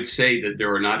otherwise, I would say that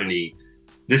there are not any,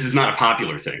 this is not a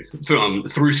popular thing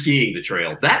through skiing the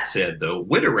trail. That said, though,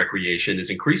 winter recreation is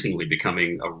increasingly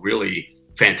becoming a really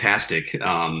fantastic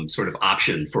sort of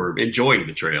option for enjoying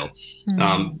the trail,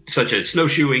 such as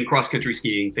snowshoeing, cross-country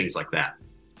skiing, things like that.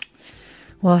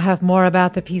 We'll have more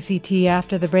about the PCT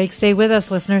after the break. Stay with us,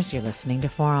 listeners. You're listening to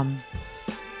Forum.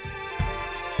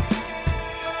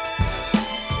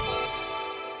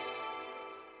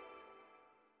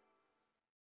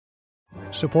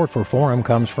 Support for Forum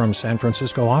comes from San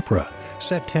Francisco Opera.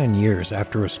 Set 10 years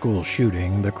after a school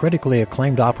shooting, the critically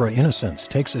acclaimed opera Innocence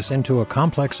takes us into a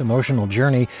complex emotional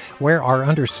journey where our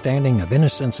understanding of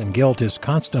innocence and guilt is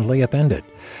constantly upended.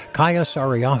 Kaya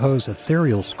Sariaho's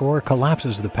ethereal score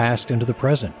collapses the past into the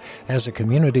present as a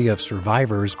community of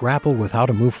survivors grapple with how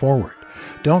to move forward.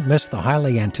 Don't miss the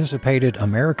highly anticipated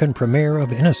American premiere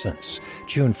of Innocence,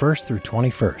 June 1st through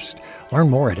 21st. Learn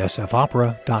more at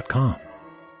sfopera.com.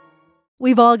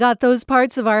 We've all got those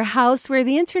parts of our house where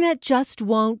the internet just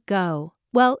won't go.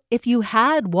 Well, if you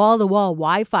had wall-to-wall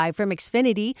Wi-Fi from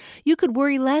Xfinity, you could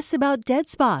worry less about dead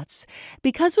spots.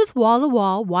 Because with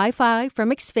wall-to-wall Wi-Fi from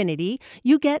Xfinity,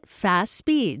 you get fast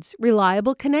speeds,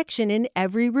 reliable connection in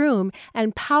every room,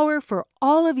 and power for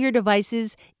all of your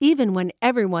devices, even when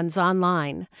everyone's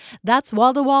online. That's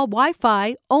wall-to-wall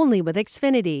Wi-Fi only with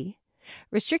Xfinity.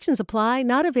 Restrictions apply,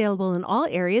 not available in all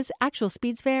areas. Actual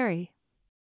speeds vary.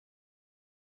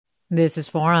 This is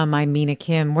Forum. I'm Mina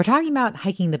Kim. We're talking about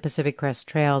hiking the Pacific Crest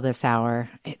Trail this hour.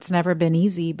 It's never been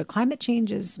easy, but climate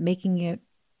change is making it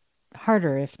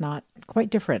harder, if not quite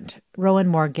different. Rowan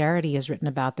Moore Garrity has written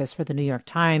about this for the New York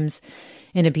Times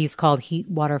in a piece called Heat,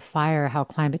 Water, Fire, How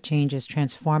Climate Change is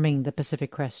Transforming the Pacific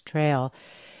Crest Trail.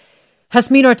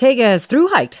 Jasmine Ortega has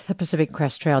thru-hiked the Pacific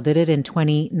Crest Trail, did it in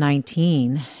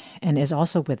 2019, and is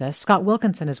also with us. Scott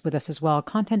Wilkinson is with us as well,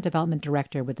 Content Development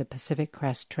Director with the Pacific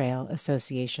Crest Trail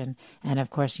Association. And of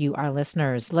course, you, our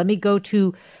listeners. Let me go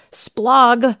to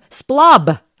Splob,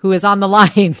 who is on the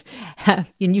line. And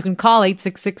you can call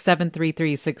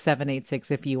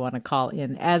 866-733-6786 if you want to call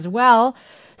in as well.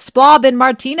 Splob and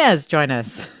Martinez join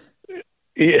us.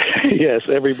 Yes,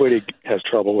 everybody has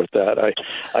trouble with that. I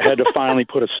had to finally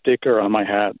put a sticker on my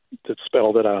hat that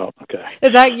spelled it out. Okay.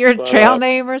 Is that your trail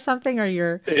name or something, or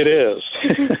your? It is.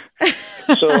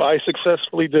 So I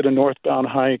successfully did a northbound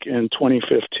hike in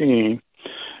 2015,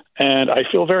 and I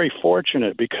feel very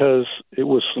fortunate because it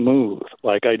was smooth.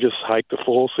 Like, I just hiked the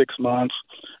full 6 months,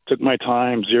 took my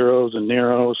time, zeros and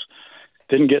narrows,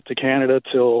 didn't get to Canada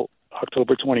till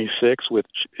October 26th, which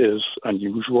is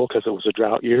unusual because it was a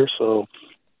drought year, so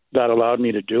that allowed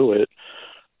me to do it.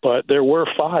 But there were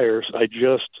fires. I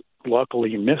just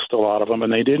luckily missed a lot of them,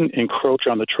 and they didn't encroach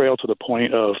on the trail to the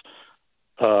point of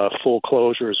full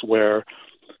closures where,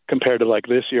 compared to like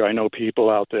this year, I know people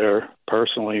out there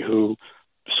personally who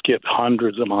skipped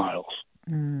hundreds of miles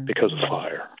because of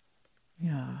fire.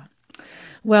 Yeah.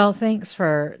 Well, thanks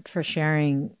for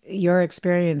sharing your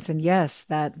experience. And yes,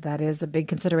 that is a big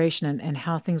consideration and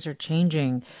how things are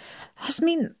changing.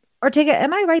 Jasmine Ortega,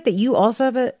 am I right that you also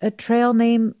have a trail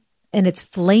name and it's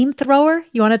Flamethrower?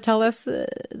 You want to tell us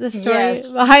the story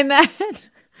behind that?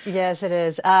 Yes, it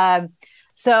is.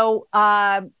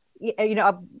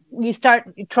 You start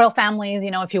trail families,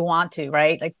 if you want to,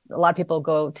 right? Like, a lot of people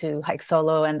go to hike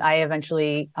solo, and I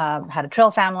eventually had a trail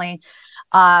family.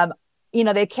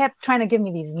 They kept trying to give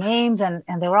me these names, and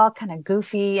they were all kind of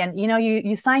goofy. And,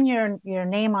 you sign your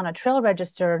name on a trail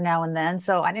register now and then.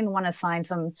 So I didn't want to sign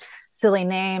some silly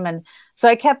name. And so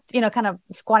I kept, kind of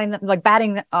squatting them, like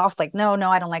batting off, like, no,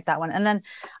 I don't like that one. And then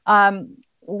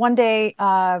one day,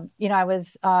 I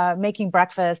was making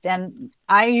breakfast, and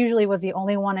I usually was the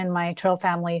only one in my trail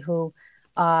family who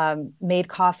made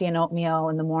coffee and oatmeal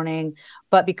in the morning.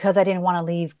 But because I didn't want to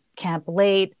leave camp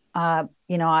late, I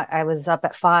was up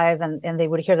at 5 and they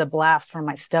would hear the blast from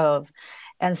my stove.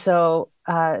 And so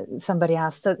somebody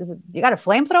asked, so you got a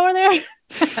flamethrower there?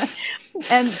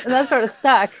 and that sort of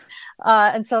stuck.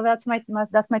 And so that's my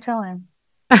trail name.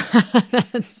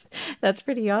 That's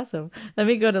pretty awesome. Let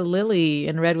me go to Lily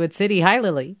in Redwood City. Hi,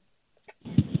 Lily.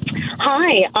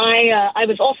 Hi. I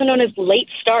was also known as Late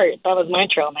Start. That was my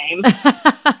trail name.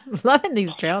 Loving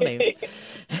these trail names.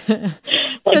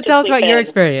 So tell us about your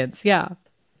experience. Yeah.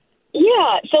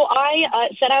 Yeah, so I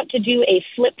set out to do a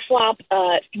flip-flop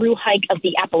through hike of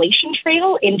the Appalachian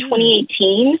Trail in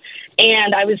 2018,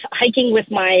 and I was hiking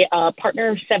with my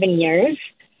partner of 7 years,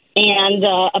 and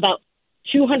about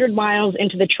 200 miles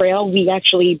into the trail, we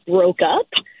actually broke up,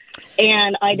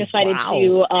 and I decided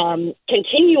to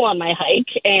continue on my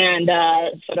hike and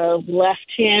sort of left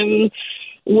him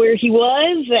where he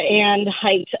was and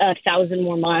hiked 1,000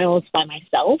 more miles by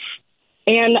myself.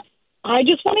 And I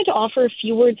just wanted to offer a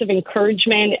few words of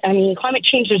encouragement. I mean, climate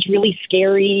change is really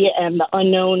scary and the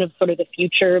unknown of sort of the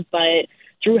future, but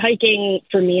through hiking,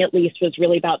 for me at least, was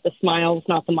really about the smiles,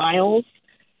 not the miles.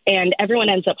 And everyone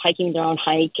ends up hiking their own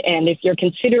hike. And if you're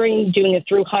considering doing a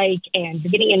through hike and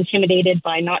you're getting intimidated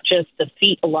by not just the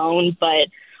feet alone, but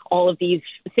all of these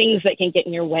things that can get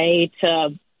in your way,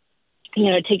 to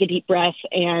take a deep breath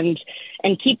and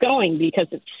keep going, because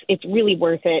it's really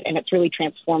worth it and it's really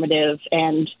transformative.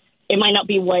 And it might not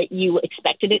be what you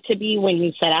expected it to be when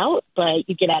you set out, but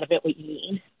you get out of it what you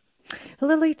need.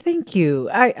 Lily, thank you.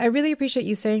 I really appreciate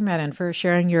you saying that and for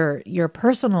sharing your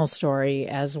personal story,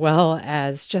 as well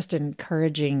as just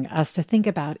encouraging us to think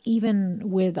about,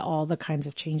 even with all the kinds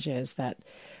of changes that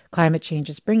climate change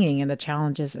is bringing and the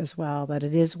challenges as well, that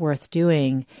it is worth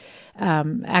doing.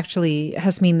 Actually,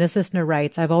 Hasmin, this listener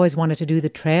writes, I've always wanted to do the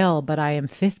trail, but I am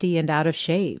 50 and out of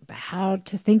shape. How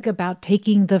to think about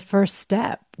taking the first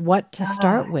step, what to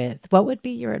start with. What would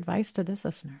be your advice to this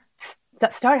listener?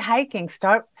 Start hiking.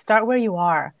 Start where you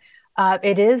are.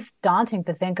 It is daunting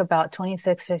to think about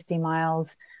 50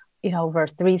 miles, over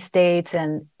 3 states,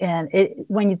 and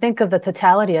when you think of the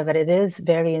totality of it, it is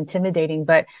very intimidating.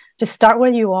 But just start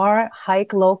where you are.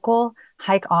 Hike local.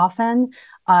 Hike often.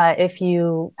 If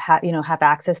you have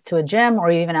access to a gym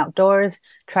or even outdoors,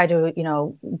 try to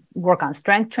work on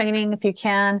strength training if you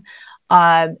can.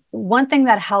 One thing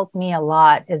that helped me a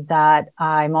lot is that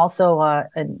I'm also a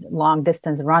long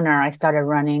distance runner. I started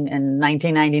running in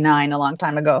 1999, a long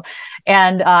time ago,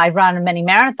 and I ran many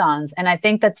marathons. And I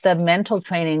think that the mental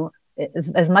training,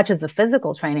 as much as the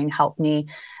physical training, helped me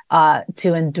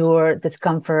to endure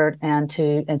discomfort and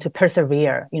to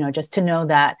persevere. Just to know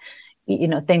that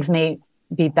things may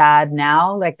be bad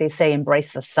now, like they say,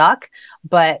 embrace the suck,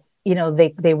 but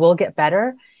they will get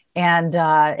better. And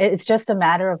it's just a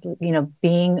matter of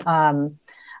being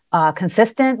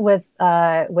consistent with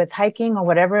hiking or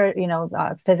whatever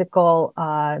physical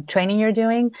training you're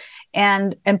doing,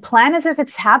 and plan as if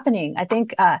it's happening. I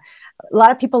think a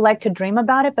lot of people like to dream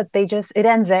about it, but it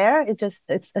ends there. It's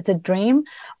a dream.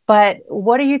 But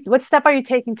what step are you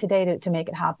taking today to make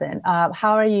it happen?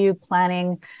 How are you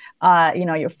planning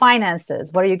your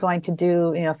finances? What are you going to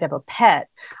do if you have a pet?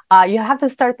 You have to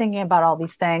start thinking about all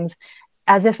these things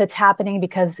as if it's happening,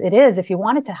 because it is, if you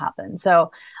want it to happen.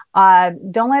 So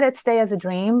don't let it stay as a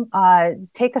dream.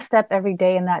 Take a step every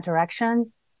day in that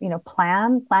direction.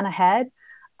 Plan ahead,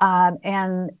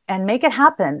 and make it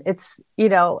happen. It's,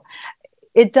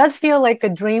 it does feel like a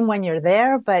dream when you're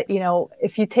there, but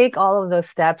if you take all of those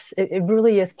steps, it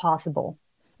really is possible.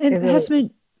 And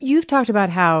Hasmin, you've talked about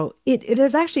how it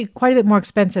is actually quite a bit more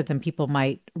expensive than people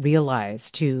might realize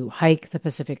to hike the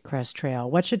Pacific Crest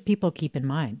Trail. What should people keep in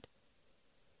mind?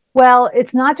 Well,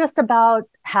 it's not just about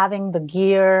having the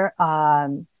gear,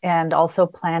 and also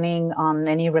planning on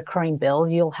any recurring bills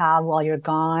you'll have while you're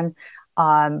gone,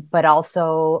 but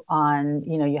also on,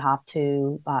 you have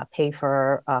to pay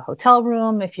for a hotel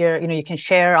room. If you can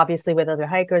share, obviously, with other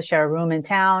hikers, share a room in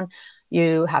town.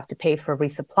 You have to pay for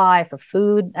resupply, for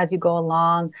food as you go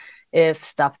along. If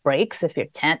stuff breaks, if your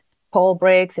tent pole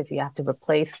breaks, if you have to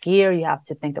replace gear, you have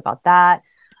to think about that.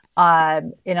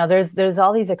 There's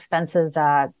all these expenses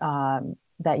that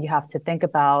you have to think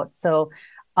about. So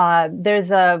there's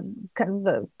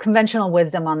the conventional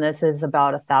wisdom on this is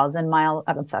about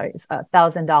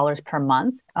 $1,000 per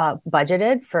month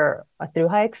budgeted for a thru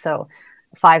hike. So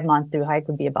a 5-month thru hike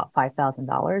would be about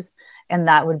 $5,000, and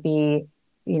that would be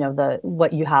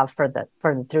what you have for the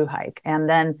thru hike. And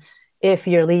then if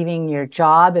you're leaving your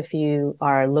job, if you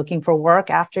are looking for work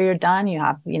after you're done, you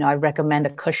have, I recommend a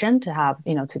cushion to have,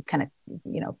 to kind of,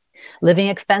 living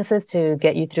expenses to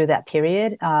get you through that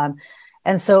period.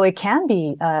 And so it can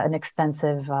be an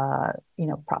expensive,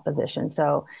 proposition.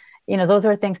 So, those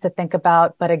are things to think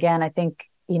about. But again, I think,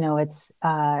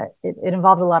 it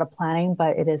involves a lot of planning,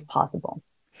 but it is possible.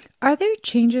 Are there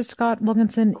changes, Scott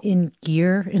Wilkinson, in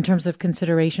gear in terms of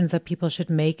considerations that people should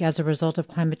make as a result of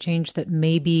climate change that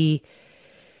maybe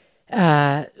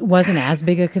wasn't as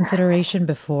big a consideration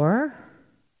before?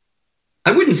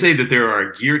 I wouldn't say that there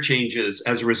are gear changes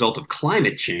as a result of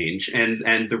climate change.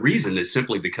 And the reason is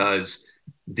simply because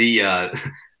the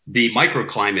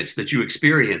microclimates that you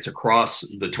experience across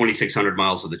the 2,600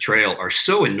 miles of the trail are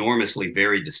so enormously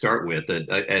varied to start with that,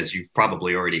 as you've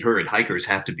probably already heard, hikers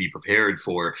have to be prepared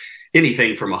for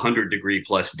anything from 100-degree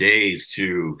plus days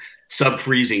to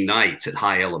sub-freezing nights at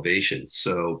high elevations.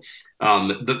 So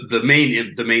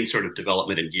the main sort of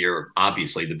development in gear,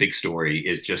 obviously the big story,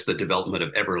 is just the development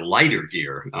of ever lighter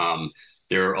gear.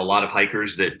 There are a lot of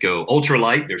hikers that go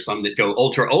ultralight. There's some that go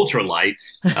ultra light,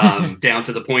 down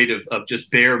to the point of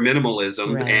just bare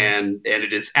minimalism. Right. And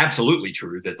it is absolutely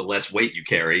true that the less weight you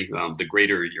carry, the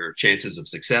greater your chances of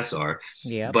success are.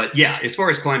 Yeah. But yeah, as far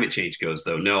as climate change goes,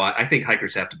 though, no, I think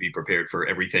hikers have to be prepared for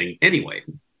everything anyway.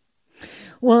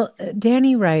 Well,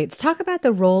 Danny writes, talk about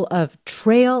the role of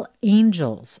trail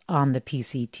angels on the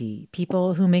PCT,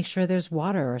 people who make sure there's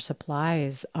water or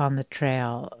supplies on the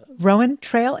trail. Rowan,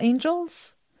 trail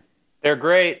angels? They're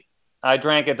great. I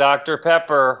drank a Dr.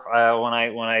 Pepper when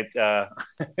I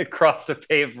crossed a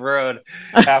paved road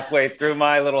halfway through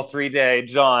my little 3-day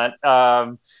jaunt,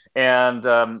 and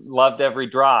loved every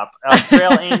drop.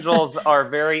 Trail angels are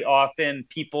very often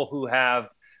people who have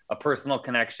a personal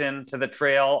connection to the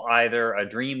trail, either a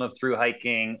dream of through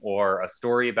hiking or a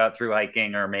story about through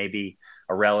hiking, or maybe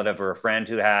a relative or a friend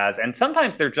who has. And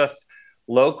sometimes they're just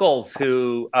locals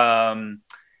who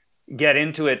get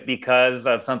into it because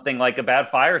of something like a bad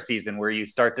fire season, where you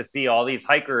start to see all these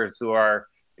hikers who are,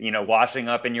 washing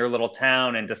up in your little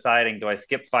town and deciding, do I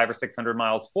skip 500 or 600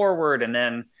 miles forward and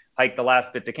then hike the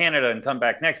last bit to Canada and come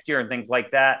back next year and things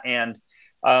like that. And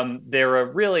they're a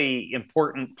really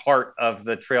important part of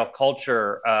the trail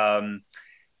culture.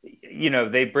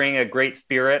 They bring a great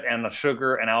spirit and the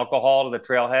sugar and alcohol to the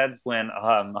trailheads when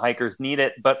hikers need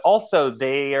it, but also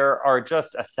there are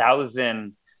just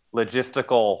 1,000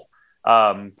 logistical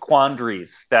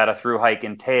quandaries that a through hike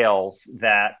entails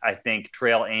that I think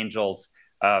trail angels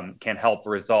can help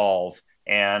resolve.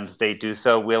 And they do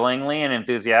so willingly and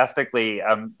enthusiastically.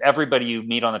 Everybody you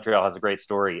meet on the trail has a great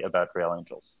story about trail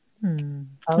angels.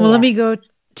 Let me go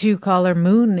to caller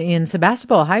Moon in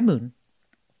Sebastopol. Hi, Moon.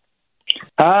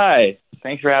 Hi.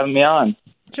 Thanks for having me on.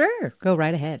 Sure. Go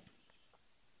right ahead.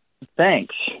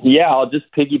 Thanks. Yeah, I'll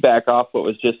just piggyback off what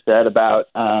was just said about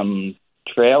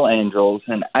trail angels.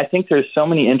 And I think there's so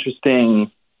many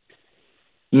interesting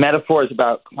metaphors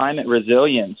about climate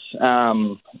resilience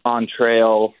on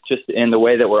trail, just in the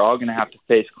way that we're all going to have to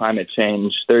face climate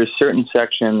change. There's certain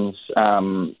sections,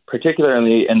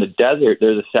 particularly in the desert,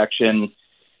 there's a section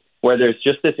where there's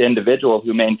just this individual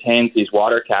who maintains these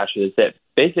water caches that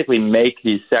basically make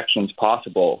these sections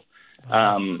possible.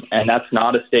 And that's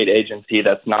not a state agency.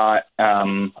 That's not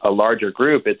a larger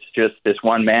group. It's just this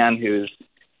one man who's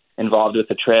involved with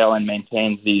the trail and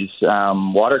maintains these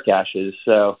water caches.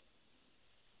 So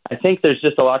I think there's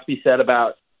just a lot to be said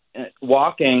about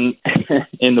walking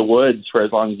in the woods for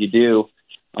as long as you do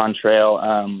on trail.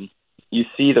 You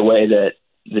see the way that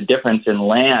the difference in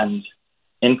land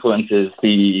influences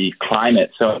the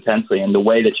climate so intensely, and the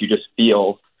way that you just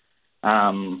feel.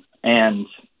 And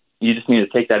you just need to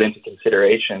take that into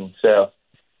consideration. So,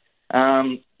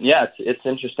 it's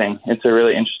interesting. It's a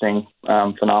really interesting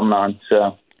phenomenon.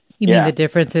 So, you mean the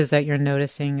differences that you're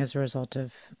noticing as a result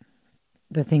of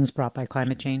the things brought by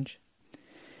climate change?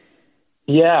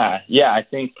 Yeah. I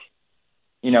think,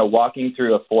 walking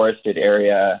through a forested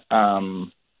area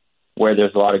where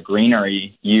there's a lot of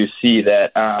greenery, you see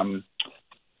that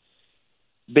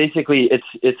basically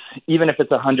it's even if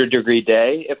it's 100-degree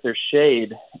day, if there's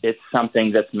shade, it's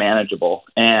something that's manageable.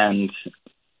 And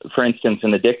for instance,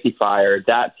 in the Dixie Fire,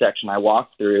 that section I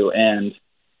walked through, and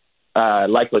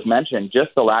like was mentioned,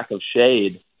 just the lack of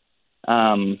shade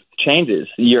changes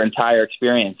your entire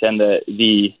experience, and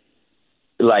the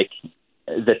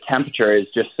temperature is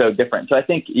just so different. So I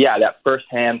think, that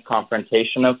firsthand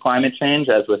confrontation of climate change,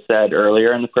 as was said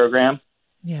earlier in the program,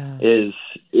 is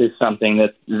something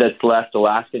that's left a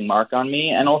lasting mark on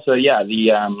me. And also,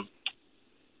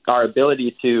 our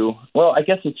ability to, I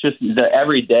guess it's just the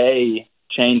everyday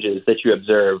changes that you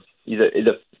observe,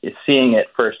 seeing it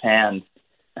firsthand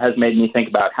has made me think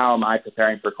about how am I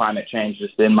preparing for climate change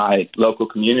just in my local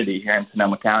community here in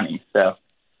Sonoma County. So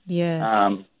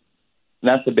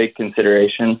that's a big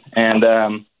consideration. And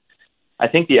I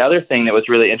think the other thing that was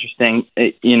really interesting,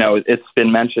 it's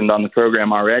been mentioned on the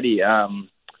program already,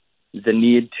 the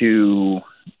need to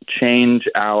change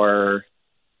our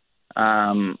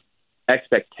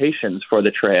expectations for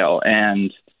the trail.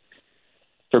 And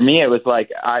for me, it was like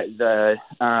the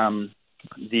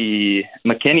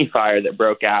McKinney fire that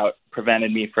broke out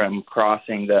prevented me from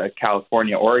crossing the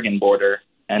California-Oregon border.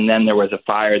 And then there was a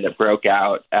fire that broke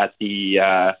out at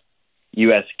the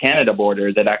U.S.-Canada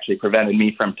border that actually prevented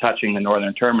me from touching the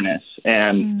northern terminus.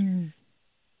 And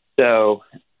so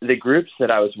the groups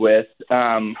that I was with,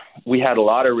 we had a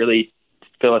lot of really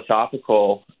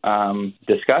philosophical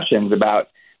discussions about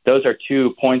those are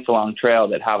 2 points along trail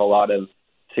that have a lot of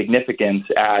significance,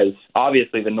 as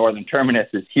obviously the northern terminus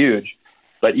is huge,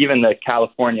 but even the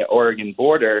California-Oregon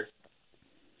border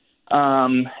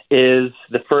is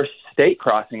the first state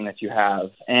crossing that you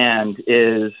have, and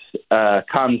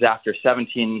comes after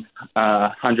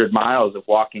 1,700 miles of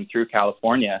walking through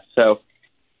California. So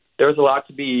there was a lot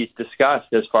to be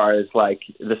discussed as far as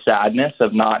the sadness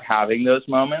of not having those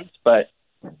moments. But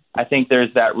I think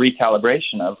there's that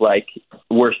recalibration of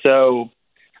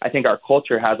I think our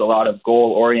culture has a lot of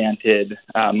goal-oriented,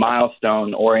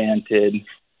 milestone-oriented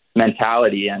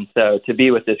mentality. And so to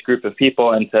be with this group of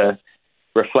people and to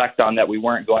reflect on that we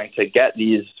weren't going to get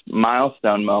these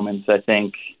milestone moments, I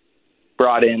think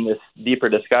brought in this deeper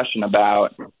discussion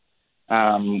about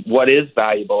what is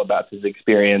valuable about this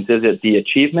experience. Is it the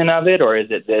achievement of it, or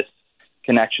is it this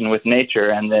connection with nature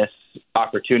and this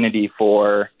opportunity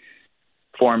for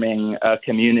forming a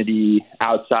community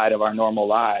outside of our normal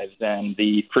lives, and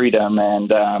the freedom and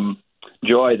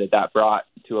joy that brought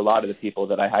to a lot of the people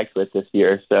that I hiked with this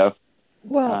year? So,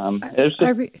 there's just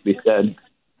to be said.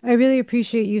 I really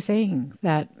appreciate you saying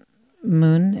that,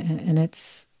 Moon, and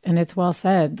it's well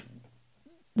said.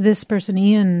 This person,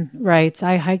 Ian, writes,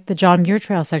 I hiked the John Muir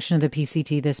Trail section of the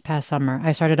PCT this past summer.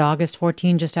 I started August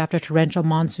 14, just after torrential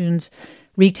monsoons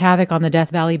wreaked havoc on the Death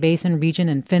Valley Basin region,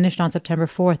 and finished on September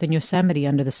 4th in Yosemite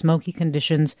under the smoky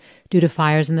conditions due to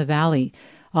fires in the valley.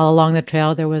 All along the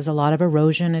trail, there was a lot of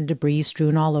erosion and debris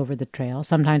strewn all over the trail,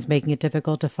 sometimes making it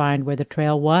difficult to find where the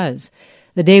trail was.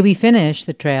 The day we finished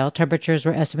the trail, temperatures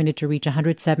were estimated to reach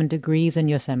 107 degrees in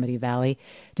Yosemite Valley,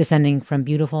 descending from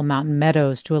beautiful mountain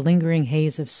meadows to a lingering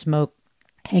haze of smoke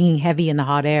hanging heavy in the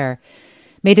hot air,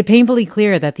 made it painfully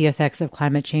clear that the effects of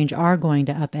climate change are going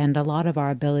to upend a lot of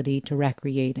our ability to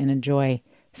recreate and enjoy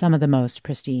some of the most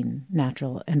pristine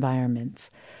natural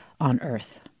environments on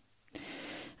Earth.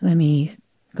 Let me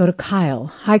go to Kyle.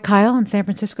 Hi, Kyle, in San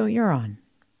Francisco. You're on.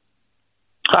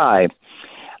 Hi.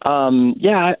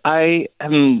 I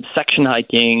am section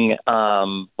hiking,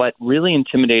 but really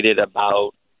intimidated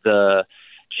about the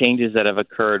changes that have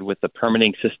occurred with the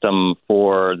permitting system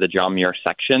for the John Muir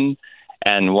section,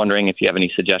 and wondering if you have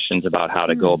any suggestions about how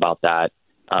to go about that.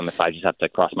 If I just have to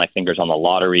cross my fingers on the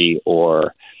lottery,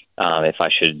 or if I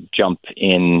should jump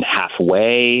in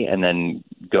halfway and then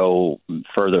go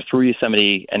further through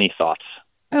Yosemite. Any thoughts?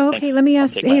 Oh, okay. Let me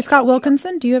ask. Hey, Scott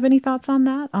Wilkinson, do you have any thoughts on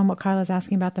that? On what Kyle is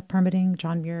asking about the permitting,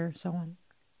 John Muir, so on?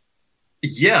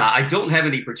 Yeah, I don't have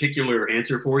any particular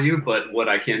answer for you, but what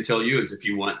I can tell you is if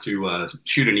you want to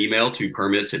shoot an email to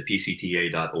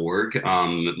permits@pcta.org,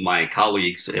 my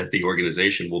colleagues at the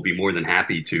organization will be more than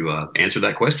happy to answer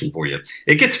that question for you.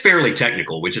 It gets fairly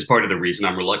technical, which is part of the reason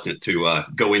I'm reluctant to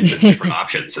go into different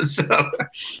options. So.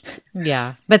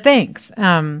 Yeah, but thanks.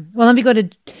 Well, let me go to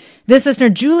this listener,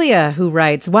 Julia, who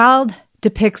writes, Wild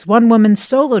depicts one woman's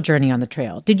solo journey on the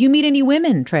trail. Did you meet any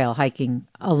women trail hiking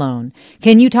alone?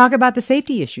 Can you talk about the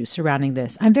safety issues surrounding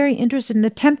this? I'm very interested in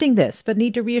attempting this, but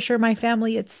need to reassure my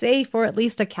family it's safe, or at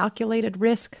least a calculated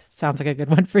risk. Sounds like a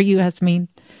good one for you, Yasmin.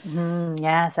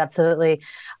 Yes, absolutely.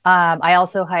 I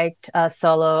also hiked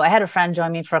solo. I had a friend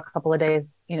join me for a couple of days,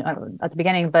 at the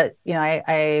beginning, but,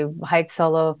 I hiked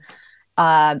solo.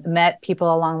 Met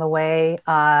people along the way.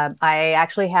 I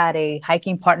actually had a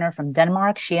hiking partner from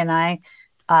Denmark. She and I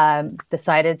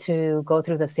decided to go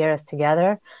through the Sierras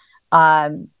together.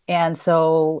 And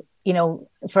so,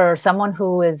 for someone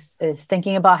who is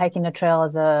thinking about hiking the trail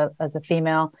as a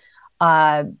female,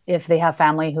 if they have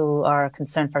family who are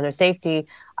concerned for their safety,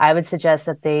 I would suggest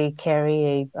that they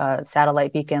carry a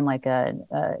satellite beacon like a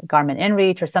Garmin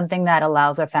InReach, or something that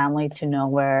allows their family to know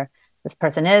where this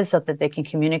person is, so that they can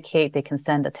communicate. They can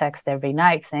send a text every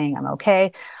night saying, I'm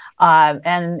okay.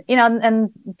 And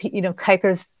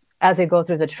hikers, as they go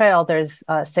through the trail, there's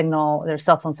a signal, there's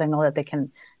cell phone signal that they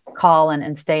can call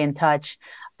and stay in touch.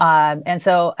 And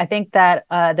so I think that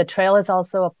the trail is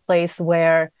also a place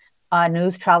where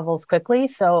news travels quickly.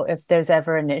 So if there's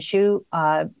ever an issue,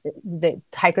 the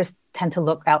hikers tend to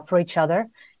look out for each other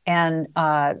and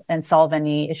solve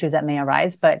any issues that may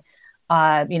arise. But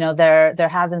there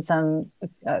have been some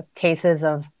cases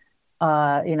of,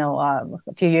 a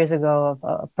few years ago,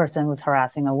 of a person was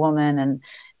harassing a woman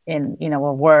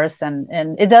or worse.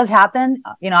 And it does happen.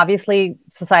 Obviously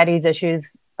society's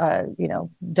issues,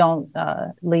 don't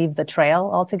leave the trail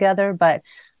altogether. But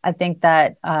I think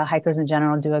that hikers in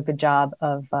general do a good job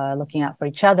of looking out for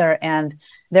each other. And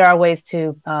there are ways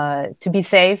to be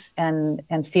safe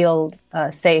and feel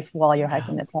safe while you're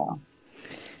hiking the trail.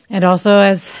 And also,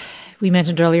 as we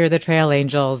mentioned earlier, the Trail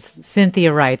Angels.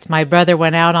 Cynthia writes, my brother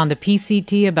went out on the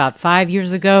PCT about 5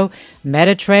 years ago, met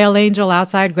a Trail Angel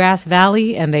outside Grass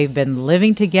Valley, and they've been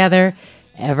living together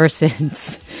ever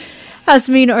since.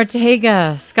 Yasmin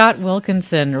Ortega, Scott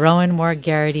Wilkinson, Rowan Moore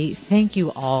Garrity, thank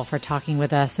you all for talking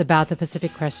with us about the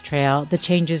Pacific Crest Trail, the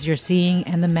changes you're seeing,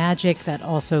 and the magic that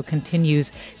also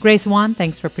continues. Grace Wan,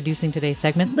 thanks for producing today's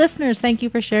segment. Listeners, thank you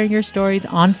for sharing your stories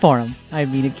on Forum.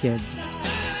 I'm Mina Kidd.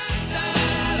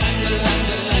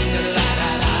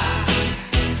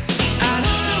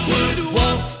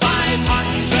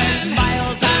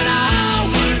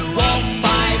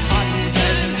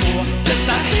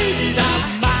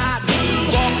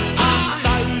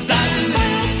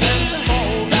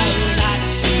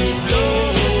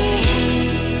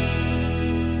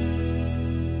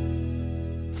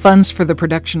 Funds for the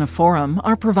production of Forum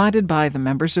are provided by the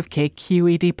members of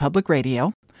KQED Public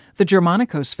Radio, the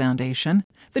Germanicos Foundation,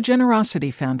 the Generosity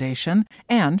Foundation,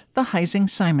 and the Heising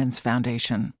Simons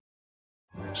Foundation.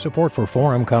 Support for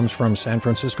Forum comes from San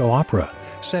Francisco Opera.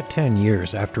 Set 10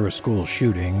 years after a school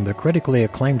shooting, the critically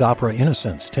acclaimed opera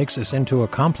Innocence takes us into a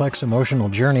complex emotional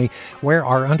journey where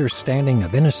our understanding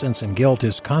of innocence and guilt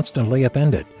is constantly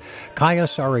upended. Kaya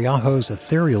Sariaho's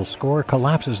ethereal score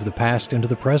collapses the past into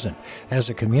the present as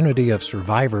a community of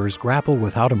survivors grapple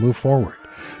with how to move forward.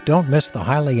 Don't miss the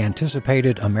highly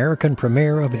anticipated American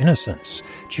premiere of Innocence,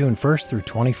 June 1st through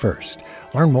 21st.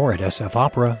 Learn more at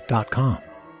sfopera.com.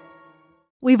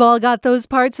 We've all got those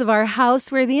parts of our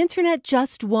house where the internet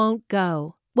just won't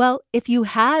go. Well, if you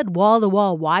had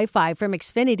wall-to-wall Wi-Fi from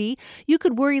Xfinity, you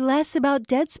could worry less about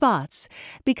dead spots.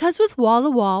 Because with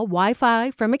wall-to-wall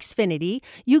Wi-Fi from Xfinity,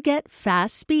 you get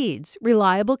fast speeds,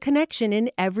 reliable connection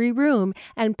in every room,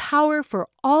 and power for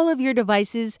all of your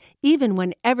devices, even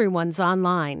when everyone's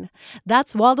online.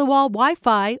 That's wall-to-wall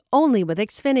Wi-Fi only with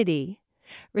Xfinity.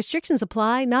 Restrictions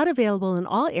apply, not available in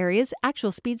all areas.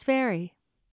 Actual speeds vary.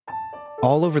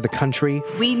 All over the country,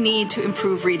 we need to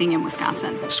improve reading in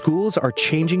Wisconsin. Schools are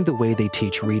changing the way they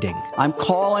teach reading. I'm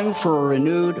calling for a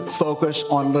renewed focus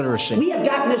on literacy. We have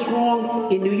gotten this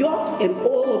wrong in New York and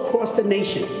all across the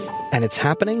nation. And it's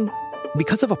happening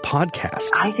because of a podcast.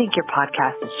 I think your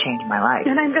podcast has changed my life.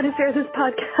 And I'm going to share this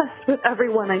podcast with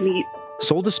everyone I meet.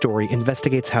 Sold a Story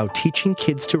investigates how teaching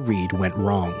kids to read went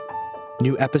wrong.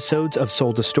 New episodes of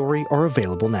Sold a Story are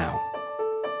available now.